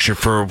infrastructure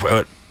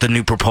for the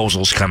new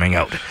proposals coming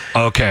out.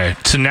 Okay,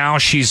 so now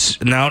she's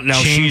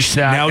changed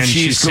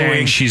she's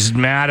saying she's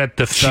mad at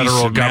the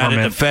federal government.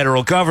 Mad at the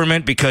federal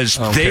government because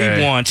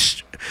they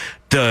want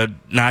the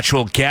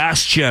natural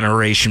gas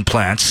generation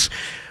plants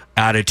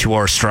added to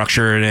our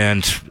structure,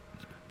 and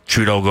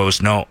Trudeau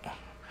goes, no.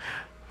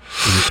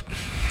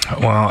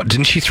 Well,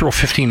 didn't she throw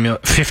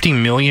 $50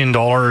 million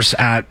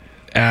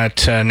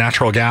at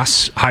natural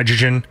gas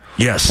hydrogen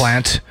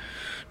plant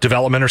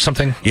development or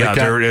something? Yeah, like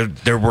that?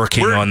 they're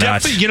working on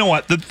that. You know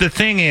what? The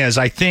thing is,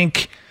 I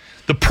think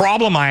The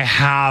problem I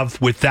have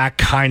with that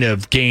kind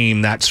of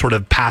game, that sort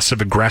of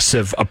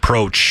passive-aggressive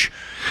approach,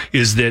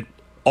 is that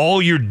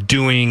all you're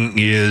doing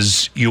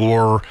is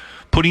you're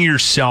putting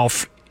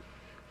yourself...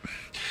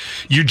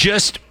 it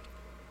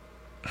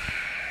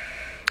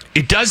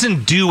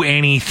doesn't do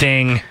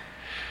anything.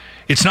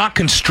 It's not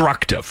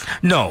constructive.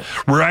 No.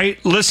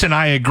 Right? Listen,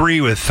 I agree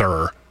with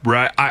her.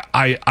 Right?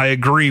 I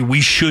agree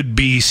we should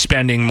be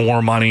spending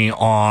more money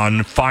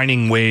on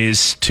finding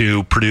ways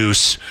to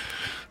produce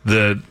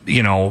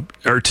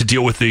or to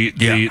deal with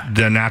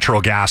the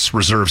natural gas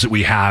reserves that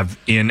we have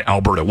in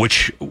Alberta,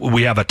 which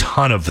we have a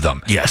ton of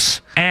them. Yes.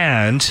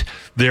 And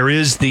there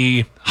is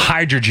the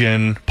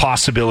hydrogen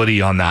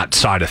possibility on that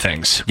side of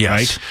things. Yes.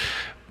 Right?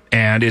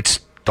 And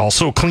it's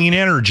also clean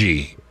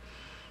energy.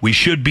 We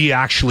should be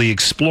actually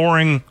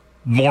exploring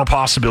more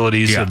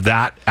possibilities of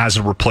that as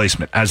a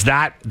replacement, as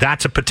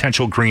that's a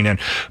potential green end.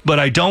 But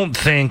I don't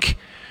think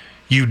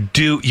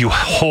you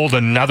hold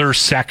another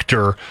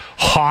sector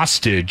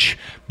hostage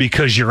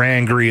because you're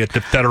angry at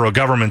the federal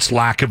government's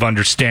lack of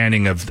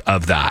understanding of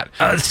that.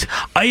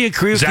 I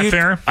agree with you. Is that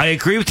fair? I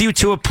agree with you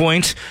to a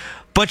point,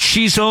 but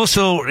she's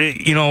also,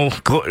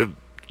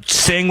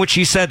 saying what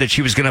she said, that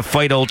she was going to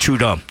fight old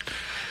Trudeau.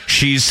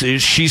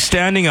 She's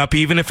standing up,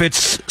 even if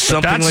it's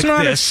something like this.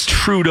 That's not a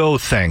Trudeau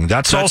thing.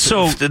 That's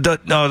also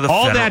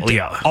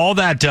all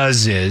that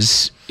does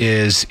is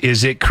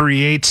it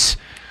creates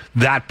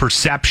that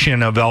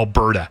perception of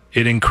Alberta.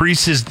 It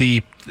increases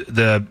the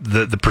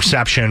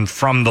perception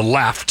from the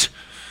left,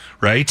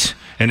 right?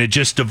 And it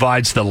just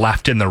divides the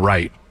left and the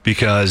right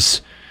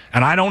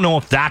and I don't know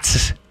if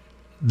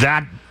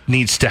that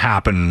needs to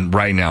happen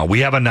right now.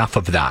 We have enough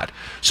of that.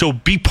 So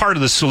be part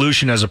of the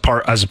solution as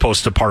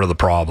opposed to part of the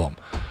problem.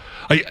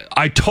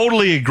 I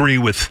totally agree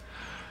with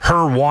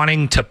her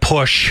wanting to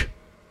push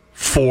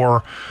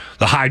for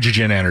the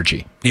hydrogen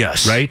energy.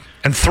 Yes. Right?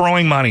 And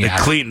throwing money at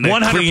it.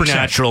 100%. Clean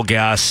natural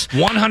gas.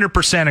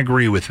 100%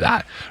 agree with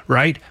that.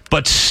 Right?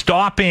 But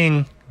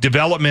stopping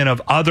development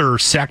of other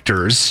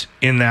sectors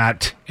in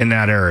that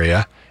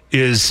area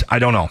is, I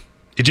don't know.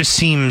 It just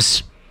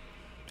seems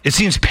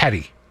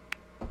petty.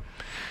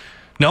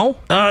 No?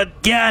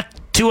 Yeah,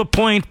 to a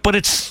point, but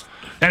it's...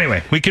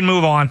 Anyway, we can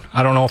move on.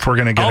 I don't know if we're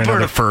going to get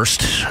Alberta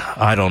first.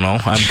 I don't know.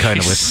 I'm kind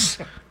of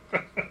with...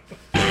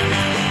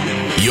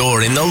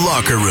 You're in the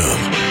locker room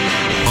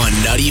on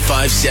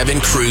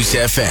 95.7 Cruise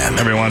FM.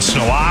 Every once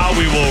in a while,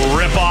 we will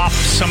rip off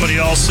somebody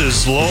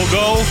else's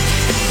logo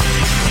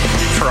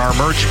for our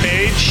merch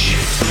page.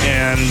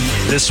 And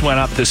this went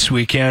up this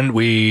weekend.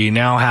 We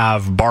now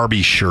have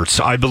Barbie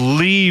shirts. I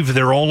believe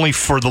they're only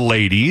for the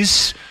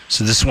ladies.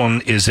 So this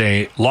one is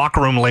a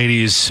Locker Room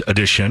Ladies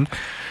edition.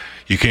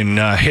 You can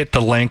hit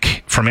the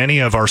link from any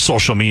of our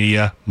social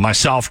media,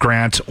 myself,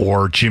 Grant,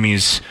 or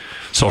Jimmy's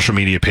social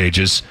media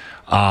pages.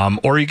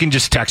 Or you can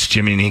just text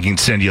Jimmy and he can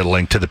send you a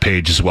link to the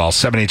page as well.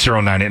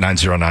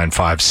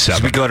 780-989-0957.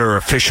 So we got our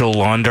official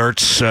Lawn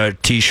Darts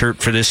t-shirt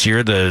for this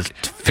year, the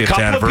 5th anniversary. A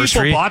couple of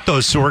people bought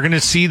those, so we're going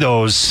to see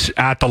those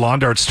at the Lawn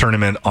Darts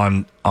tournament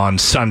on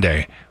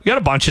Sunday. We got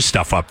a bunch of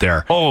stuff up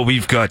there. Oh,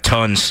 we've got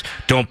tons.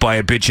 Don't buy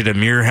a midget a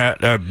beer hat.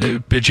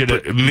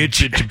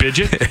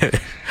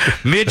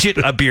 Midget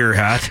a beer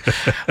hat.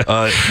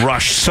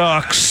 Rush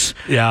socks.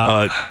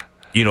 Yeah.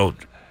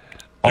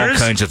 All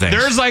kinds of things.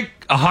 There's like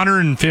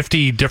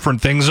 150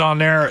 different things on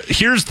there.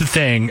 Here's the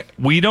thing.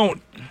 We don't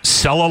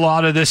sell a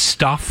lot of this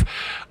stuff,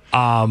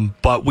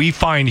 but we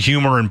find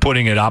humor in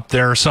putting it up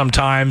there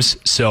sometimes.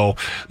 So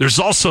there's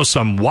also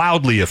some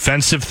wildly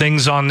offensive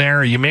things on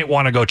there. You may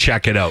want to go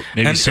check it out.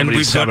 Maybe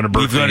somebody's having a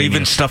birthday. We've got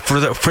even stuff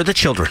for the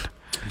children.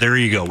 There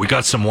you go. We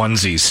got some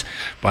onesies,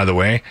 by the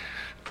way.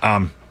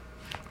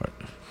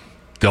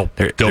 They'll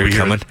be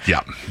coming.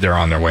 Yeah, they're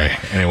on their way.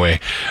 Anyway,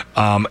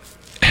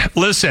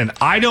 listen,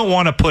 I don't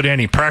want to put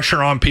any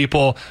pressure on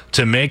people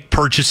to make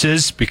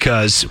purchases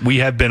because we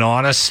have been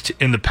honest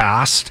in the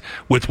past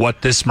with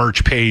what this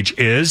merch page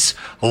is.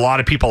 A lot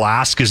of people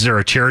ask, is there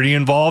a charity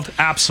involved?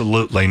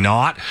 Absolutely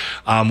not.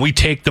 We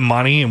take the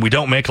money and we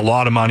don't make a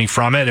lot of money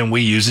from it and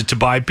we use it to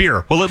buy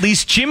beer. Well, at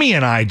least Jimmy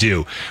and I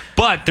do.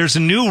 But there's a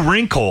new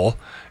wrinkle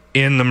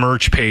in the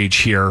merch page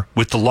here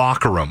with the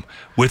Locker Room.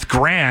 With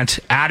Grant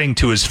adding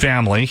to his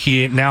family,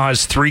 he now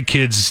has 3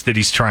 kids that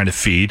he's trying to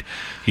feed.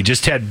 He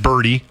just had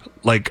Birdie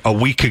like a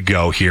week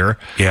ago here.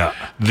 Yeah.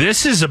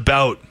 This is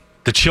about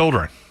the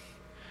children.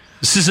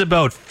 This is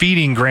about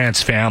feeding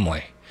Grant's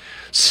family.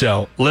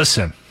 So,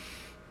 listen,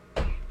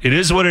 it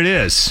is what it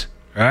is,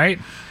 right?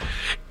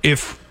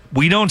 If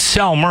we don't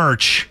sell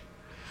merch,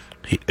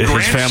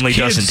 his family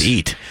doesn't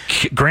eat.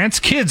 Grant's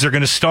kids are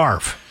going to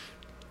starve.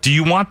 Do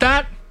you want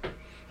that?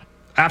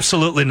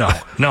 Absolutely no.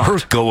 We're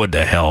going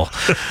to hell.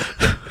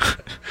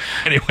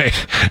 Anyway,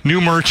 new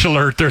merch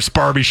alert. There's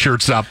Barbie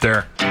shirts up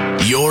there.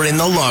 You're in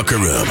the locker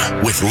room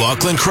with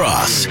Lachlan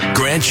Cross,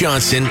 Grant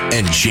Johnson,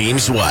 and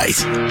James White.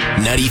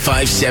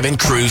 95.7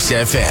 Cruise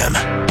FM.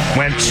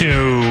 Went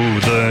to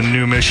the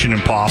new Mission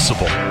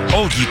Impossible.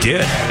 Oh, you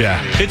did? Yeah.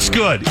 It's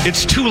good.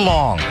 It's too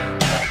long.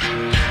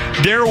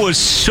 There was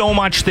so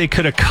much they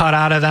could have cut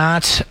out of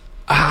that.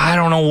 I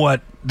don't know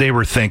what they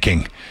were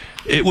thinking.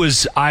 It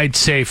was, I'd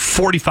say,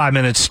 45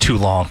 minutes too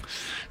long.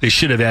 They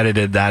should have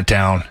edited that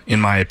down, in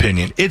my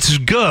opinion. It's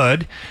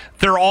good.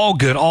 They're all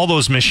good. All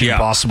those Mission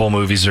Impossible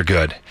movies are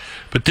good.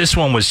 But this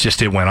one was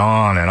just, it went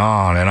on and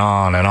on and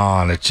on and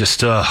on. It's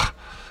just,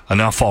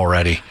 enough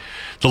already.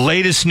 The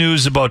latest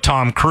news about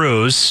Tom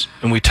Cruise,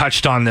 and we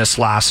touched on this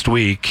last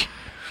week,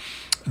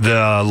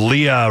 the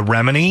Leah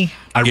Remini.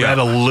 I read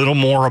a little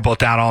more about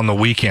that on the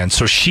weekend.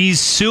 So she's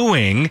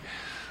suing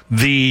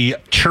the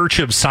Church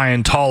of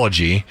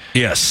Scientology.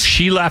 Yes.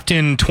 She left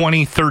in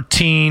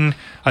 2013.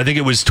 I think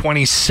it was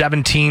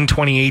 2017,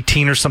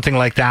 2018 or something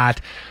like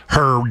that.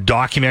 Her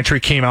documentary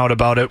came out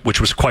about it,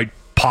 which was quite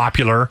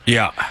popular.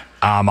 Yeah.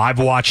 I've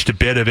watched a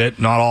bit of it,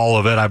 not all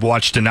of it. I've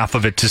watched enough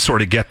of it to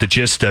sort of get the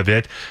gist of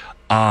it.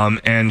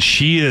 And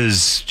she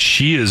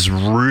is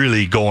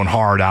really going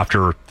hard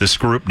after this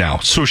group now.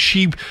 So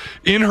she,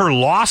 in her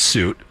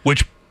lawsuit,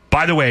 which,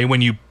 by the way,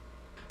 when you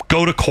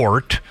go to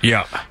court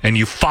and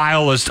you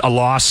file a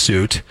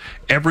lawsuit,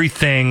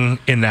 everything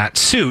in that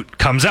suit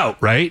comes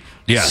out, right?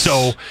 Yes.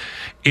 So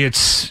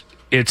it's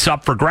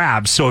up for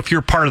grabs. So if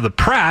you're part of the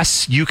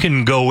press, you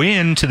can go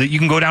down to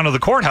the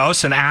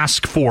courthouse and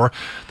ask for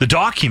the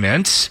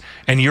documents,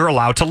 and you're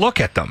allowed to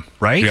look at them,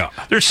 right? Yeah.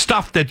 There's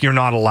stuff that you're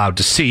not allowed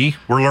to see.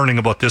 We're learning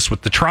about this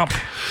with the Trump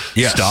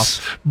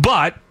stuff.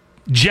 But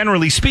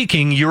generally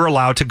speaking, you're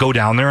allowed to go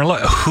down there and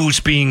look who's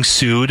being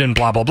sued and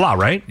blah, blah, blah,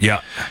 right?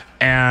 Yeah.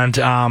 And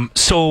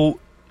so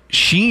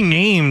she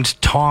named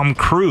Tom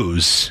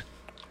Cruise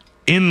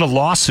in the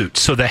lawsuit.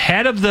 So the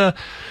head of the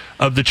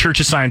Church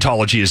of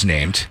Scientology is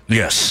named.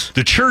 Yes.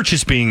 The church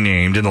is being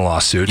named in the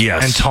lawsuit.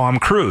 Yes. And Tom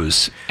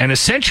Cruise. And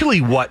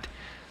essentially what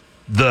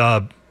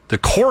the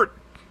court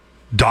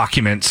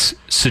documents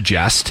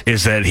suggest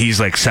is that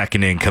he's like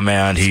second in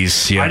command.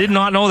 I did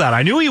not know that.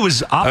 I knew he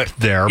was up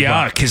there.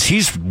 Yeah, because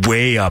he's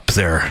way up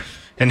there.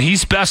 And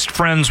he's best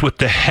friends with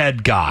the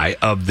head guy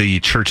of the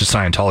Church of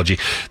Scientology.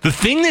 The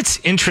thing that's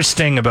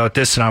interesting about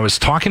this, and I was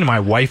talking to my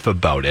wife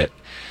about it,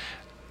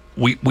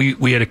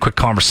 we had a quick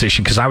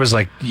conversation because I was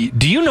like,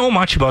 do you know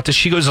much about this?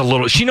 She goes a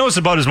little. She knows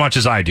about as much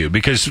as I do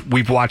because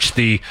we've watched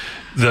the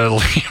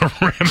Leah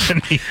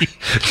Remini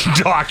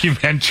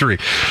documentary.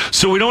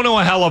 So we don't know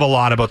a hell of a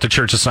lot about the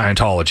Church of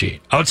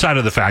Scientology outside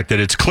of the fact that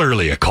it's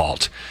clearly a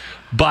cult.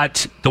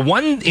 But the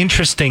one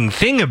interesting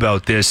thing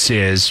about this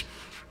is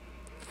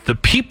the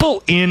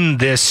people in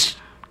this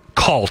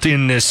cult,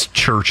 in this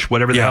church,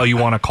 whatever the hell you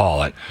want to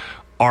call it,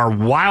 are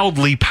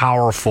wildly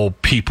powerful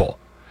people.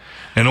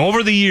 And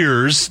over the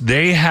years,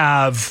 they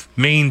have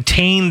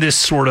maintained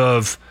this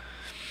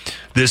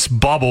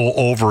bubble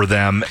over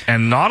them,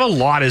 and not a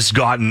lot has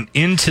gotten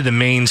into the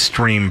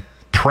mainstream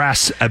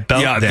press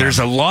about them. There's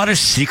a lot of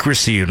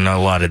secrecy in a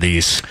lot of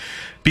these.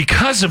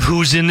 Because of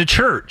who's in the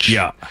church.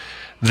 Yeah.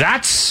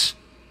 That's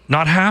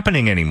not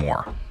happening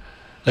anymore.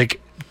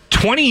 Like,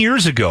 20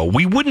 years ago,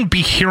 we wouldn't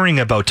be hearing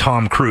about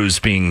Tom Cruise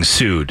being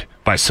sued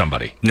by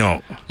somebody.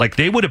 No. Like,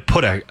 they would have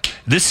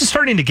this is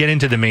starting to get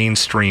into the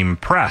mainstream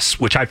press,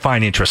 which I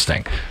find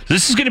interesting.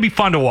 This is going to be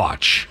fun to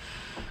watch.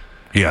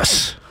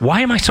 Yes.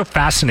 Why am I so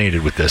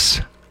fascinated with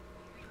this?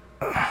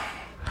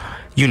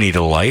 You need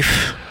a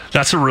life.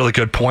 That's a really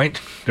good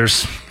point.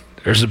 There's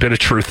a bit of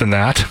truth in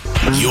that.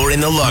 You're in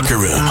the locker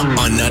room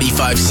on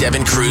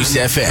 95.7 Cruise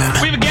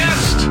FM. We have a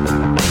guest.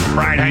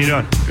 Brian, how you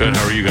doing? Good.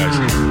 How are you guys?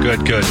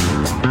 Good.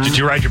 Did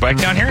you ride your bike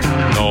down here?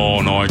 No,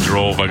 I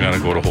drove. I got to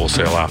go to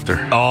wholesale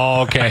after.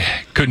 Oh, okay.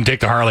 Couldn't take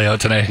the Harley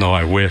out today. No,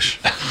 I wish.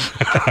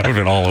 I've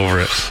been all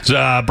over it.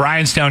 So,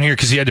 Brian's down here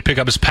because he had to pick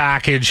up his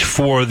package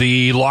for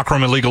the Locker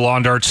Room Illegal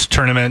Lawn Darts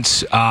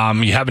tournaments.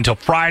 You have until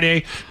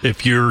Friday.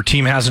 If your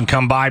team hasn't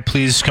come by,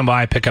 please come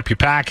by, pick up your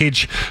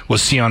package. We'll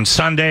see you on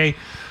Sunday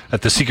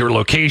at the secret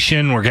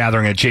location. We're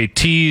gathering at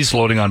JT's,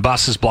 loading on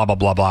buses, blah, blah,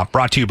 blah, blah.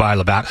 Brought to you by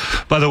Labatt.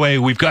 By the way,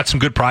 we've got some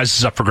good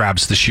prizes up for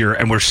grabs this year,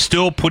 and we're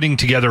still putting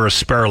together a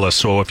spare list.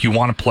 So if you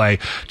want to play,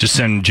 just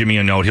send Jimmy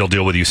a note. He'll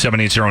deal with you.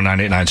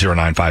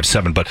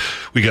 780-989-0957. But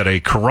we got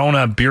a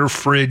Corona beer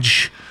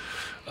fridge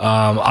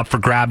up for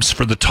grabs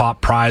for the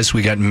top prize.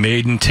 We got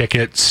Maiden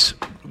tickets.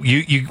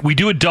 We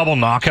do a double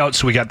knockout,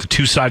 so we got the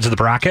two sides of the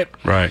bracket.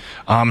 Right.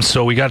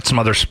 So we got some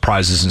other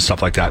prizes and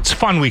stuff like that. It's a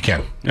fun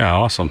weekend. Yeah,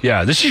 awesome.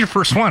 Yeah, this is your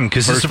first one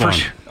because this is the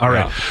first. All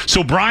right. Yeah.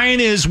 So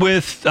Brian is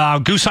with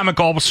Goose Summit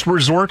Golf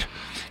Resort,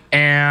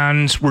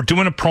 and we're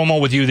doing a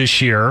promo with you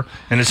this year,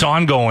 and it's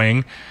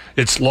ongoing.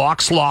 It's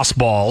Locks Lost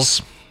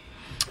Balls.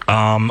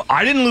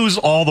 I didn't lose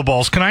all the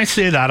balls. Can I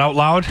say that out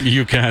loud?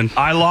 You can.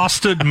 I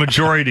lost a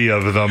majority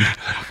of them.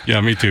 Yeah,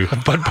 me too.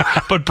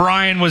 But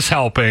Brian was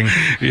helping.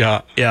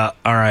 Yeah. Yeah.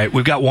 All right.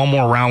 We've got one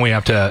more round.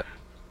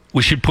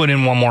 We should put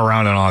in one more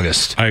round in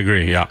August. I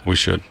agree. Yeah, we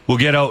should. We'll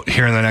get out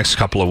here in the next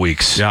couple of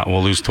weeks. Yeah,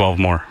 we'll lose 12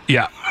 more.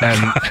 Yeah.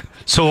 And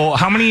so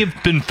how many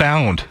have been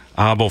found?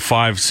 About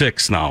 5,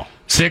 6 now.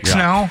 6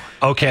 now?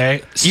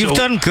 Okay. You've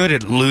done good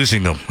at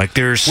losing them. Like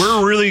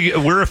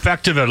we're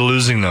effective at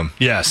losing them.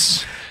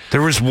 Yes.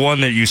 There was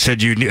one that you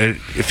said you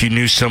if you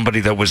knew somebody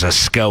that was a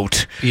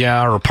scout.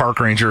 Yeah, or a park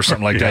ranger or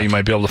something like that, you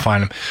might be able to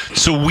find them.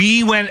 So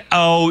we went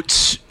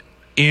out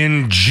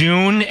in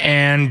June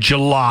and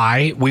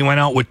July, we went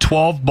out with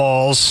 12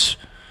 balls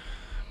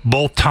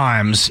both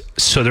times.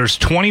 So there's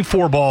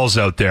 24 balls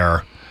out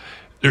there.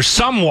 There's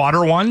some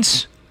water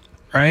ones,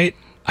 right?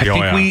 I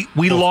think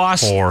we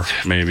lost 4,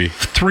 maybe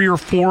 3 or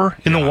 4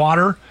 in the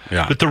water.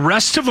 Yeah. But the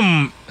rest of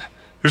them,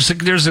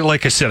 there's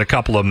like I said, a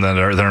couple of them that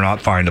are not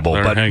findable.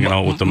 They're but hanging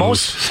out with the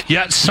moose.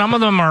 Yeah, some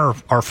of them are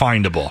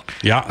findable.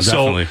 Yeah,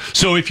 definitely.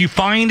 So if you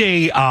find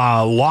a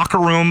locker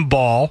room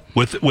ball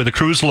with a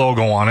Cruise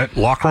logo on it,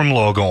 locker room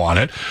logo on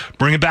it,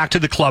 bring it back to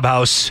the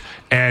clubhouse,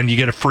 and you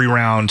get a free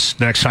round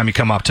the next time you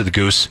come up to the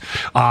Goose.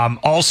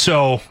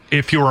 Also,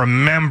 if you're a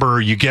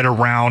member, you get a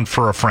round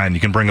for a friend. You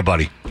can bring a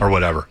buddy or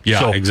whatever. Yeah,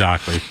 so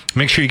exactly.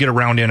 Make sure you get a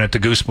round in at the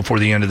Goose before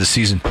the end of the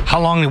season.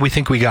 How long do we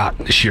think we got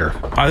this year?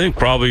 I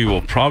think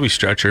we'll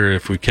stretch her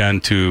if we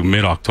can to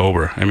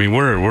mid-October. I mean,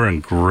 we're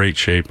in great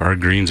shape. Our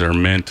greens are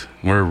mint.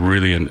 We're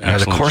really in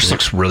excellent the course shape.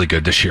 looks really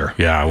good this year.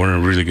 Yeah, we're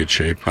in really good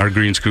shape. Our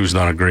greens crew's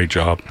done a great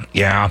job.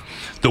 Yeah.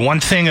 The one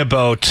thing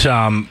about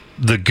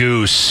the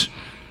Goose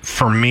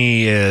for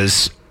me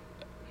is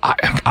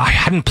I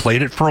hadn't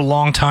played it for a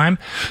long time,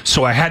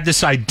 so I had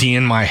this idea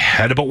in my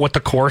head about what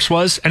the course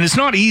was, and it's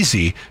not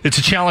easy. It's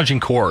a challenging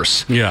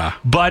course. Yeah.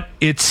 But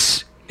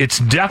it's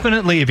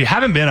definitely, if you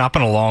haven't been up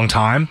in a long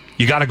time,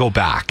 you got to go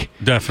back.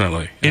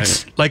 Definitely.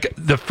 It's like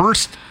the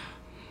first,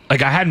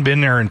 like I hadn't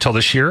been there until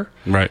this year.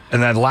 Right.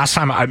 And then the last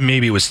time,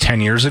 maybe it was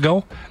 10 years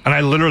ago, and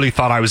I literally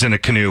thought I was in a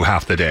canoe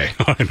half the day.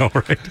 I know,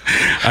 right?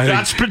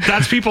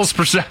 That's people's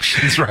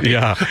perceptions, right?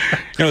 Yeah.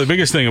 The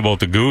biggest thing about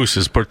the Goose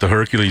is put the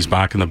Hercules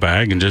back in the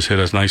bag and just hit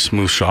a nice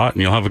smooth shot,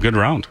 and you'll have a good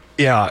round.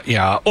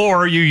 Yeah.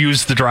 Or you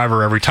use the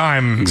driver every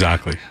time.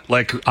 Exactly.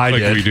 Like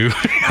did. We do.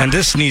 And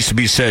this needs to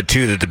be said,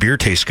 too, that the beer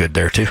tastes good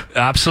there, too.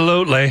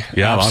 Absolutely.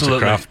 Yeah, Absolutely. lots of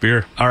craft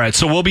beer. All right,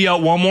 so we'll be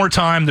out one more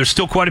time. There's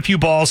still quite a few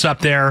balls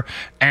up there,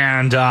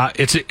 and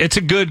it's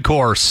a good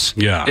course.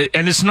 Yeah.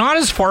 And it's not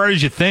as far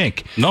as you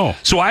think. No.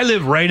 So I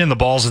live right in the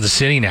balls of the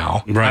city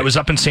now. Right. I was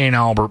up in St.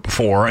 Albert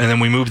before, and then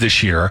we moved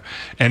this year,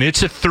 and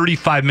it's a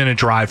 35-minute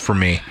drive for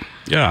me.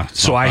 Yeah.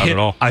 So I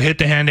hit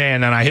the Henday,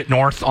 and then I hit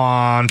north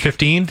on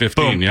 15.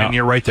 15, boom, yeah. and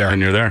you're right there.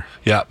 And you're there.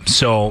 Yeah.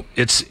 So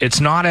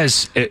it's not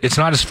as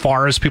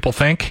far as people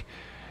think.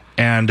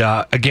 And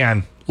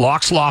again,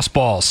 locks, lost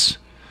balls.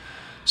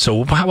 So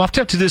we'll have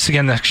to do this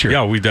again next year.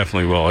 Yeah, we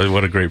definitely will.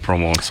 What a great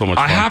promo. It's so much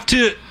fun.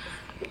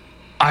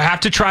 I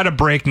have to try to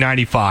break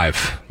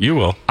 95. You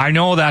will. I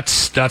know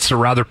that's a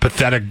rather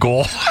pathetic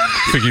goal.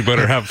 I think you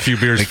better have a few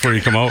beers before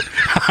you come out.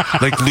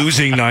 Like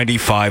losing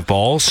 95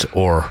 balls,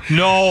 or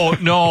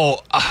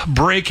no,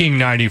 breaking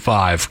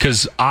 95,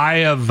 because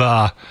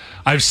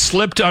I've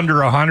slipped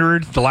under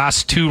 100 the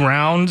last 2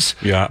 rounds.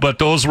 Yeah, but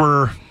those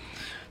were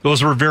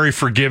very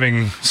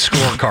forgiving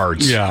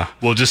scorecards. Yeah,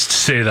 we'll just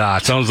say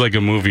that. Sounds like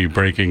a movie,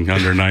 breaking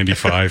under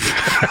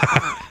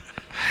 95.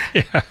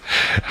 Yeah.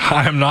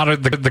 I am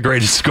not the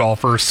greatest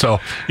golfer, so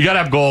you got to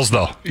have goals,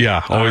 though.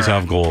 Yeah, always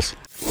have goals.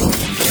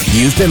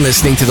 You've been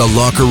listening to the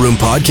Locker Room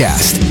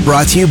Podcast,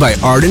 brought to you by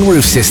Arden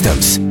Roof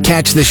Systems.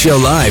 Catch the show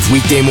live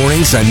weekday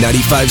mornings on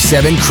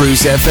 95.7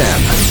 Cruise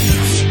FM.